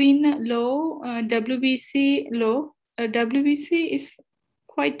 Hemoglobin low, WBC low. WBC is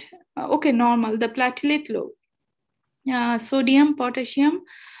quite okay, normal. The platelet low. Sodium, potassium,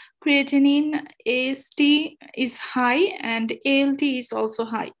 creatinine, AST is high, and ALT is also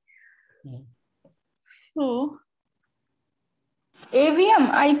high. So,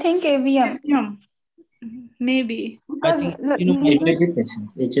 avium, I think avium. Maybe. Because HAB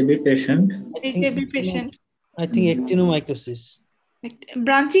patient. I think actinomycosis.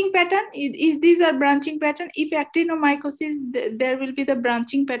 Branching pattern, is this a branching pattern? If actinomycosis, there will be the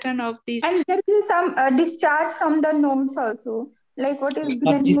branching pattern of this. And there is some discharge from the nodes also. Like what is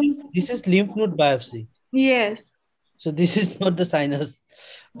this is lymph node biopsy. Yes. So this is not the sinus.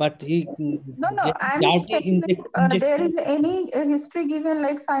 but he No, get I'm dirty checking like, there is injection. any history given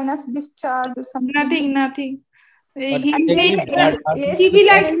like sinus discharge or something. Nothing. But He And they said give dirty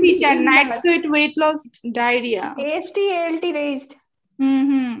TB-like AST feature, in night last. sweat, weight loss, diarrhea. AST, ALT raised.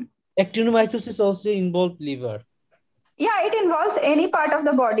 actinomycosis also involve liver. Yeah, it involves any part of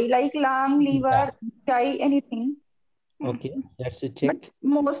the body like lung, liver, GI, anything. Okay, that's a But check.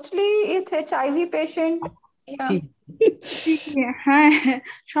 mostly it's HIV patient. Yeah. হ্যাঁ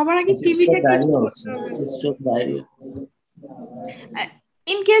সবার আগে It is for টিবিটাকে diarrhea also. It is for diarrhea.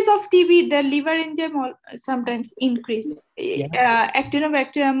 in case of TB, the liver enzyme sometimes increase.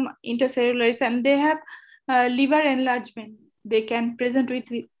 Actinobacterium intercellularis, and they have liver enlargement. They can present with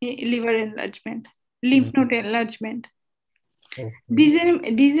liver enlargement, lymph node enlargement.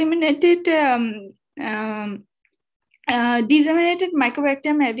 Disseminated disseminated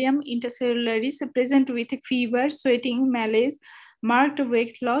Mycobacterium avium intercellularis present with fever, sweating, malaise, marked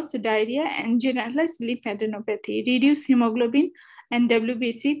weight loss, diarrhea, and generalized lymphadenopathy, reduced hemoglobin and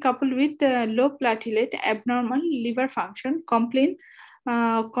WBC coupled with low platelet, abnormal liver function, complement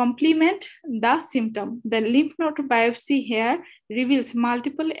the symptom. The lymph node biopsy here reveals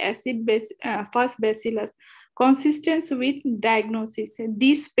multiple acid fast bacillus, consistent with diagnosis.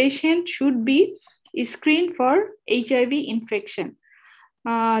 This patient should be screened for HIV infection.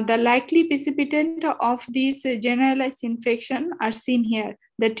 The likely precipitant of this generalized infection are seen here.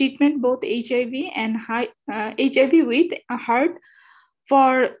 The treatment both HIV and HIV with a heart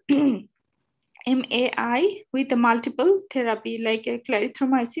for MAI with multiple therapy like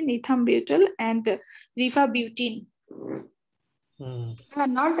clarithromycin, ethambutyl, and rifabutin.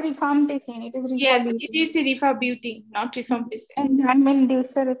 Not rifampicin, it is rifabutin. Yes, it is rifabutin, not rifampicin. Enzyme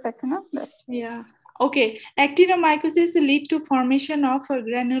inducer effect, no? Yeah. Okay. Actinomycosis lead to formation of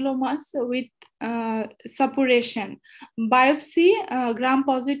granulomas with suppuration. Biopsy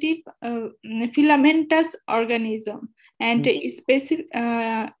gram-positive filamentous organism and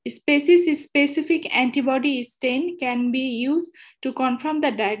species-specific antibody stain can be used to confirm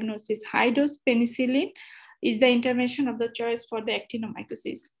the diagnosis. High-dose penicillin is the intervention of the choice for the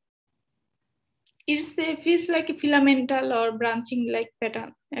actinomycosis. It feels like a filamental or branching like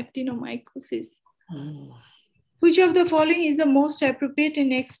pattern, actinomycosis. Which of the following is the most appropriate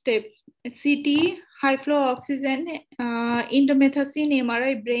next step? CT, high flow oxygen, indomethacin,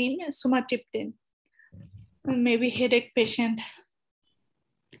 MRI, brain, sumatriptan. Maybe headache patient.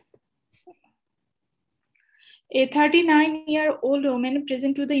 A 39-year-old woman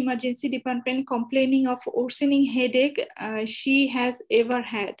present to the emergency department complaining of worsening headache she has ever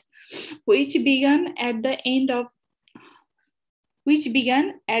had, which began at the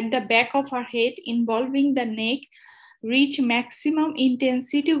back of her head, involving the neck, reach maximum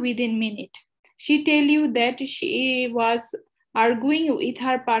intensity within minute. She tell you that she was arguing with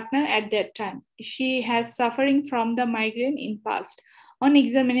her partner at that time. She has suffering from the migraine in past. On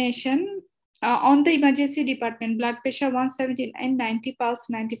examination, on the emergency department, blood pressure 179, 90, pulse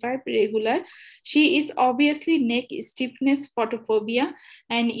 95, regular. She is obviously neck stiffness, photophobia,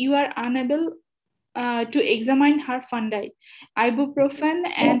 and you are unable to examine her fundi. Ibuprofen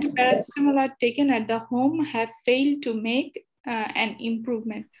and paracetamol are taken at the home have failed to make an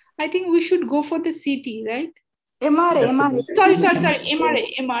improvement. I think we should go for the CT, right? MRA. Sorry,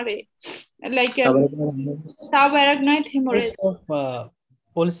 MRA. Like subarachnoid hemorrhage. Of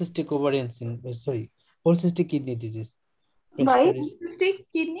polycystic ovarian syndrome, polycystic kidney disease. Why? Polycystic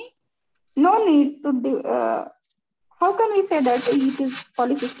kidney? No need to do. How can we say that it is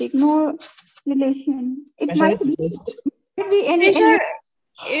polycystic? No relation. It might be any.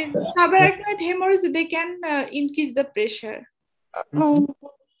 Subarachnoid hemorrhage, they can increase the pressure.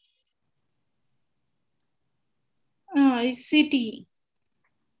 CT.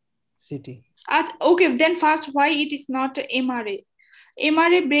 Okay, then first, why it is not MRA?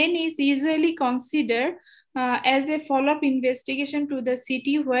 MRA brain is usually considered as a follow-up investigation to the CT,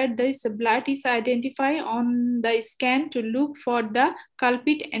 where this blood is identified on the scan to look for the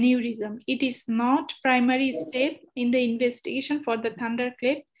culprit aneurysm. It is not primary step in the investigation for the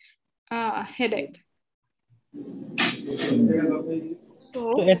thunderclap headache. তো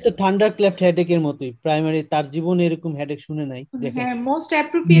একটা thunderclap headache এর মতই, primary তার জীবনে এরকম headache শুনে নাই দেখেন। Most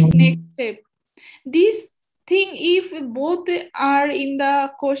appropriate next step. This thing, if both are in the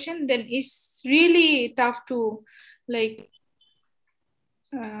question, then it's really tough to like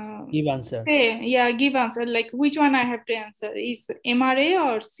give answer. Give answer. Like which one I have to answer, is MRA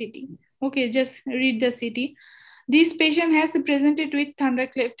or CT? Okay, just read the CT. This patient has presented with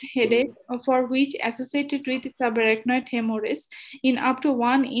thunderclap headache, for which associated with subarachnoid hemorrhage in up to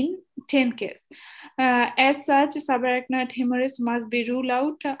 1 in 10 cases. As such, subarachnoid hemorrhage must be ruled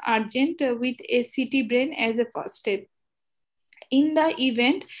out urgent with a CT brain as a first step. In the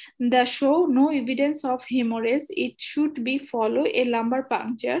event the show no evidence of hemorrhage, it should be follow a lumbar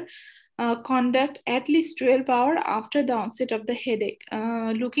puncture. Conduct at least 12 hours after the onset of the headache.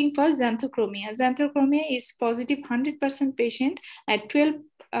 Looking for xanthochromia. Xanthochromia is positive 100% patient at 12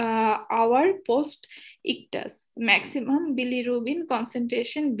 hour post ictus. Maximum bilirubin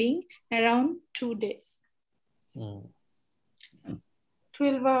concentration being around 2 days.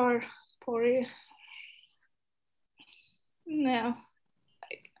 12 hour পরে না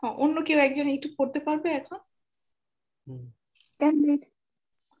অন্য কেউ একজন একটু পড়তে পারবে এখন? Can read.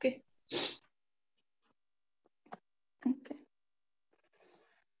 Okay. Okay.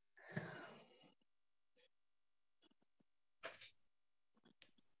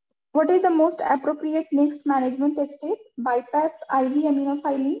 What is the most appropriate next management step? BiPAP, IV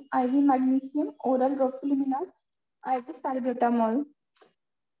aminophylline, IV magnesium, oral roflumilast, IV salbutamol.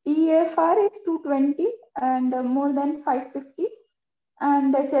 EFR is 220 and more than 550. And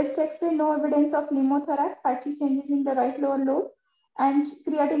the chest X-ray, no evidence of pneumothorax, patchy changes in the right lower lobe. And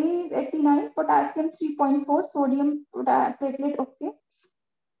creatinine is 89, potassium 3.4, sodium platelet okay.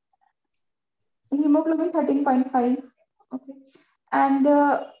 Hemoglobin 13.5. Okay. And the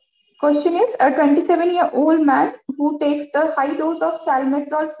question is, a 27-year-old man who takes the high dose of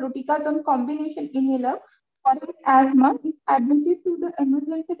salmeterol fluticasone combination inhaler for his asthma is admitted to the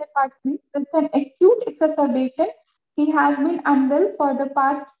emergency department with an acute exacerbation. He has been unwell for the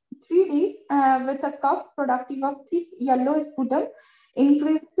past 3 days with a cough productive of thick yellow sputum,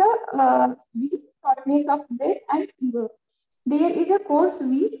 increased shortness of breath and fever. There is a coarse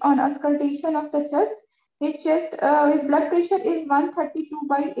wheeze on auscultation of the chest. His blood pressure is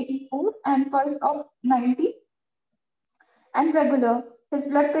 132/84 and pulse of 90 and regular. His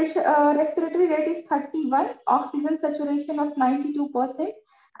blood pressure respiratory rate is 31, oxygen saturation of 92%,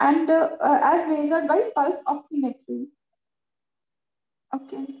 and as measured by pulse oximetry.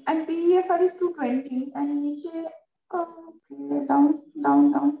 Okay, and PEFR is 220 and okay,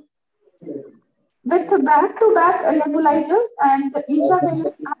 down. With back-to-back nebulizers and intravenous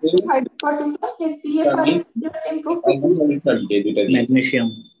hydrocortisone, his PFR is just improved to Magnesium.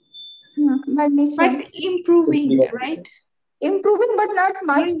 magnesium. But improving, right? Improving, but not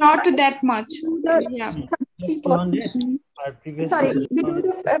much. Not that much. Yeah. 30%. Sorry, below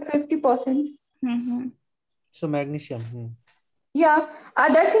the 50%. So magnesium. Yeah,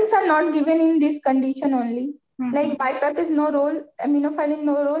 other things are not given in this condition only. Like BiPAP is no role, aminophylline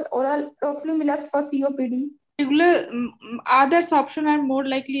no role, oral roflumilast for COPD. Regular others option are more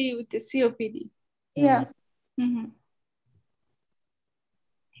likely with the COPD. Yeah.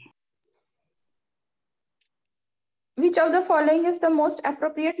 Which of the following is the most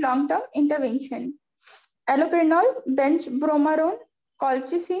appropriate long-term intervention? Allopurinol, benchbromarone,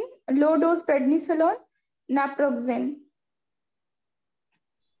 colchicine, low-dose prednisolone, naproxen.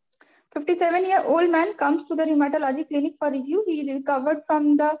 57-year-old man comes to the rheumatology clinic for review. He recovered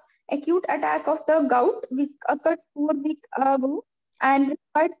from the acute attack of the gout, which occurred 4 weeks ago, and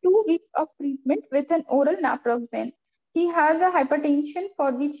required 2 weeks of treatment with an oral naproxen. He has a hypertension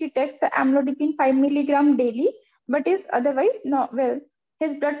for which he takes the amlodipine 5 milligram daily, but is otherwise not well.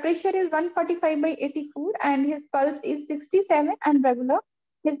 His blood pressure is 145/84 and his pulse is 67 and regular.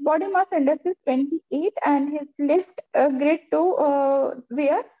 His body mass index is 28 and his left great toe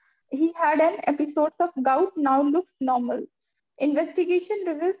where he had an episode of gout now looks normal. Investigation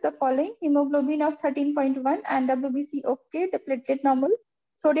reveals the following: hemoglobin of 13.1 and WBC okay, the platelet normal,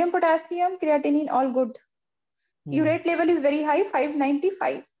 sodium, potassium, creatinine all good. Urate level is very high,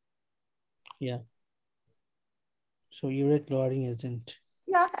 595. Yeah. So urate lowering agent.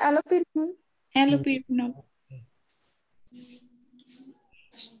 Yeah, allopurinol.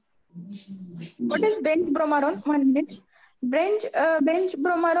 What is benchbromarone? 1 minute.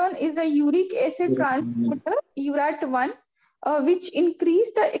 Benchbromarone is a uric acid transporter, URAT1, which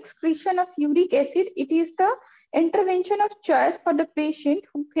increase the excretion of uric acid. It is the intervention of choice for the patient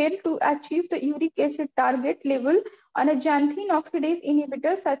who failed to achieve the uric acid target level on a xanthine oxidase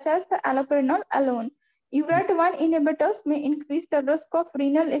inhibitor such as the allopurinol alone. URAT1 inhibitors may increase the risk of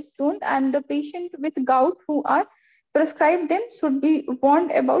renal stone, and the patient with gout who are prescribed them should be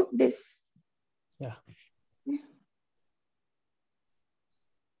warned about this. Yeah.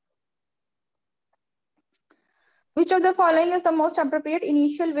 Which of the following is the most appropriate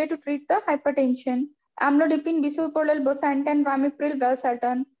initial way to treat the hypertension? Amlodipine, bisoprolol, bosantan, ramipril,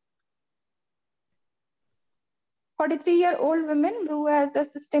 valsartan. 43-year-old woman who has a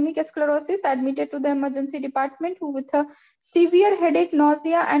systemic sclerosis admitted to the emergency department who with a severe headache,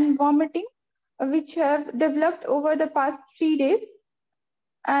 nausea, and vomiting, which have developed over the past 3 days.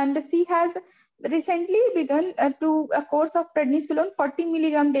 And she has recently begun a course of prednisolone 40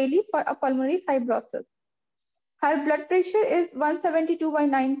 milligram daily for a pulmonary fibrosis. Her blood pressure is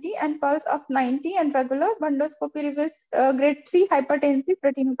 172/90 and pulse of 90 and regular. Fundoscopy reveals grade 3 hypertensive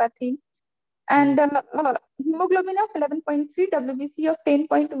retinopathy. And hemoglobin of 11.3, WBC of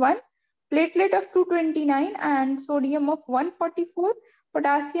 10.1, platelet of 229, and sodium of 144,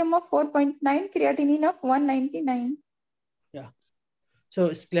 potassium of 4.9, creatinine of 199. Yeah. So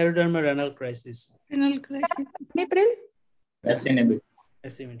scleroderma renal crisis. Renal crisis. April? S inhibitor.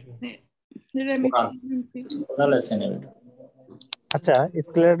 Oral S inhibitor. আচ্ছা,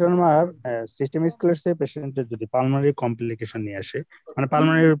 স্ক্লেরোডার্মার systemic sclerosis পেশেন্টের যদি pulmonary complication নিয়ে আসে, মানে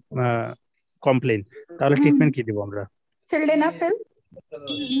pulmonary complain, তাহলে treatment কি দিব আমরা? Sildenafil?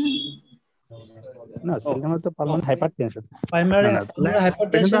 না, সিলডেনাফিল তো pulmonary hypertension. Primary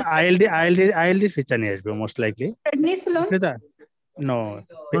hypertension ILD feature নিয়ে আসবে most likely. Prednisolone? No,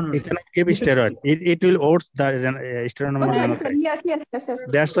 it cannot give steroid. It will worse the steroid renal crisis. Yes.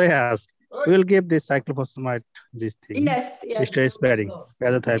 That's why I asked. We will give this cyclophosphamide, this thing. Yes. Steroid sparing,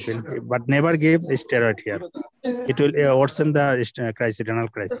 azathioprine, but never give steroid here. It will worsen the crisis, renal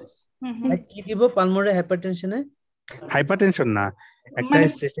crisis. কি দিব pulmonary hypertension এ? Hypertension না, একটা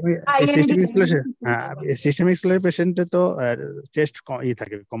systemic sclerosis পেশেন্টে তো chest ই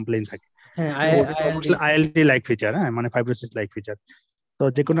থাকে, complain থাকে। হ্যাঁ, ILD like feature, হ্যাঁ, মানে ফাইব্রোসিস লাইক ফিচার। তো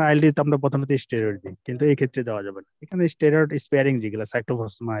যে কোনো ILD তো আমরা প্রথমত স্টেরয়েড দিই, কিন্তু এই ক্ষেত্রে দেওয়া যাবে না। এখানে স্টেরয়েড স্পেয়ারিং যেগুলো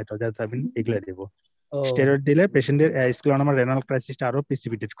সাইক্লোফসফেনাইড, আজাথিওপ্রিন, এগুলো দেব। স্টেরয়েড দিলে পেশেন্টের স্ক্লেরোডার্মা রেনাল ক্রাইসিসটা আরো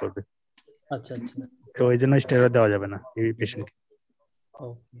প্রিসিপিটেট করবে। আচ্ছা। তো এই জন্য স্টেরয়েড দেওয়া যাবে না এই পেশেন্টকে।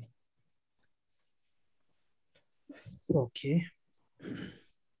 Okay.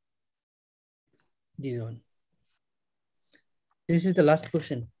 This is the last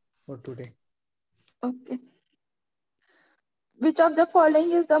question for today. Okay. Which of the following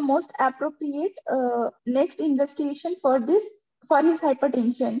is the most appropriate next investigation for his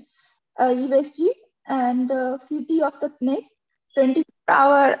hypertension? USG and CT of the neck,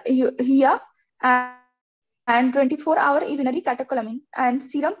 24-hour HIA, and 24-hour urinary catecholamine, and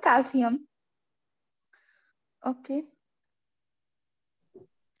serum calcium. Okay.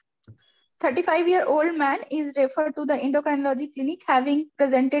 35-year-old man is referred to the endocrinology clinic having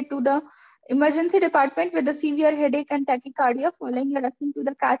presented to the emergency department with a severe headache and tachycardia following a rushing to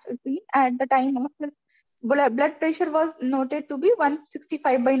the catch routine. At the time of his blood pressure was noted to be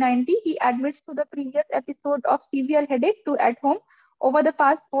 165/90. He admits to the previous episode of severe headache to at home over the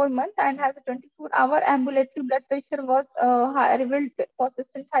past 4 months and has a 24-hour ambulatory blood pressure was revealed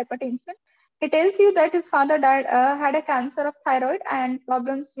persistent hypertension. He tells you that his father had a cancer of thyroid and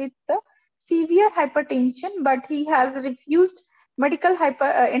problems with the severe hypertension, but he has refused medical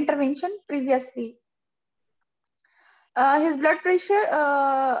intervention previously. His blood pressure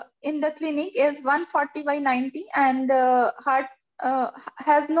in the clinic is 140/90 and heart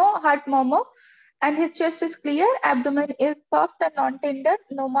has no heart murmur, and his chest is clear, abdomen is soft and non-tender,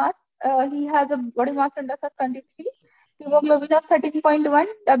 no mass. He has a body mass index of 23, hemoglobin of 13.1,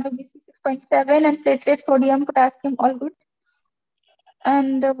 WBC 6.7, and platelet, sodium, potassium, all good.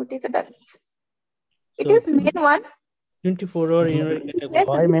 And what is the diagnosis? It is main 1. 24-hour urinary catecholamine.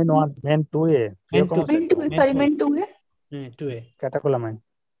 Why main 1? Main 2A. Main 2A. 2A. Catecholamine.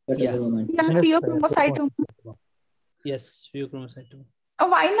 Pheochromocytoma. Yes, pheochromocytoma.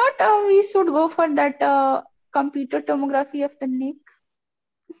 Why not we should go for that computer tomography of the neck?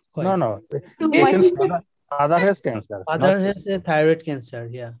 Why? No. Father has cancer. Father has a thyroid cancer,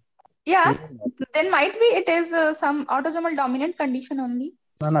 yeah. Yeah, then might be it is some autosomal dominant condition only.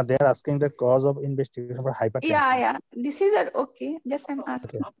 No, they are asking the cause of investigation for hypertension. Yeah. This is okay. Just I'm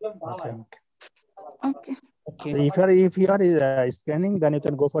asking. Okay. So if you are scanning, then you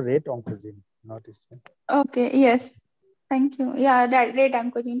can go for rate oncogene, not scan. Okay. Yes. Thank you. Yeah, that rate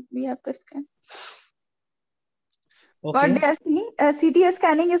oncogene we have to scan. Okay. What they are saying, CT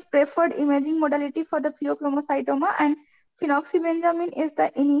scanning is preferred imaging modality for the pheochromocytoma, and phenoxybenzamin is the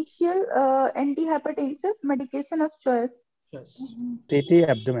initial antihypertensive medication of choice. Yes. CT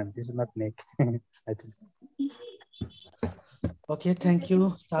abdomen. This is not neck. I think. Okay, thank you.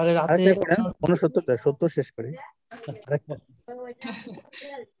 তাহলে রাতে 70 শেষ করি।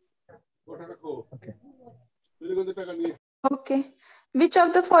 Okay. Which of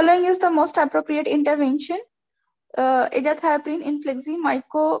the following is the most appropriate intervention? Azathioprine, infliximab,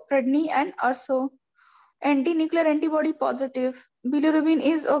 mycopredni, and urso. Anti-nuclear antibody positive. bilirubin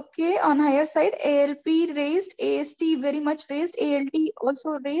is okay on higher side, ALP raised, AST very much raised, ALT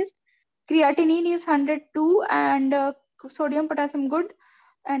also raised, creatinine is 102, and sodium potassium good,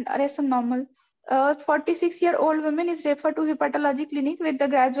 and rest are normal. 46-year-old woman is referred to hepatology clinic with the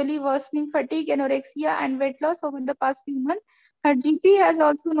gradually worsening fatigue, anorexia, and weight loss over the past few months. Her GP has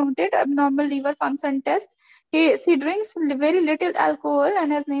also noted abnormal liver function test. She drinks very little alcohol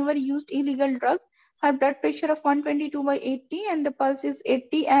and has never used illegal drugs. Her blood pressure of 122/80 and the pulse is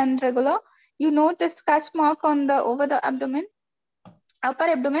 80 and regular. You note the scratch mark on the over the abdomen, upper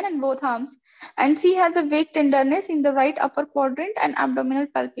abdomen and both arms. And she has a vague tenderness in the right upper quadrant and abdominal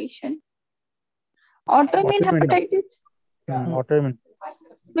palpation. Autoimmune hepatitis. Autoimmune.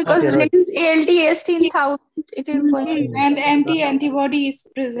 Because Steroid. raised ALT, AST in 1000, it is going. And antibody is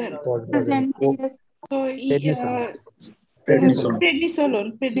present. Present, yes. So Prednisone.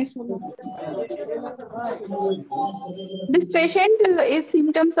 prednisolone. This patient is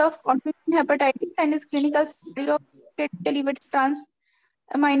symptoms of autoimmune hepatitis and is clinical scenario of elevated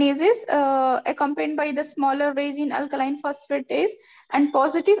transaminases accompanied by the smaller raise in alkaline phosphatase, and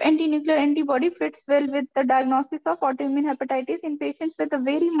positive anti-nuclear antibody fits well with the diagnosis of autoimmune hepatitis in patients with a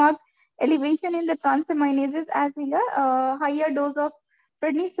very marked elevation in the transaminases, as here higher dose of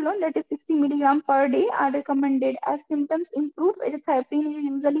prednisolone, that is 60 milligram per day, are recommended. As symptoms improve, erythropoietin is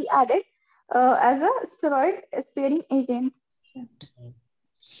usually added as a steroid sparing agent.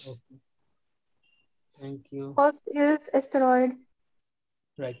 Okay. Thank you. First is a steroid.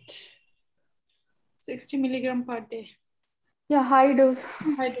 Right. 60 milligram per day. Yeah, high dose.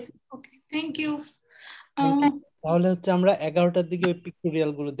 Okay, thank you. তাহলে হচ্ছে আমরা 11টার দিকে ওই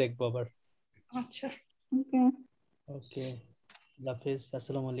pictorial গুলো দেখবো আবার। আচ্ছা। Okay. ওকে, আল্লাহ হাফেজ,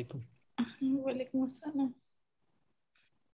 আসসালামু আলাইকুম। ওয়ালাইকুম আসসালাম।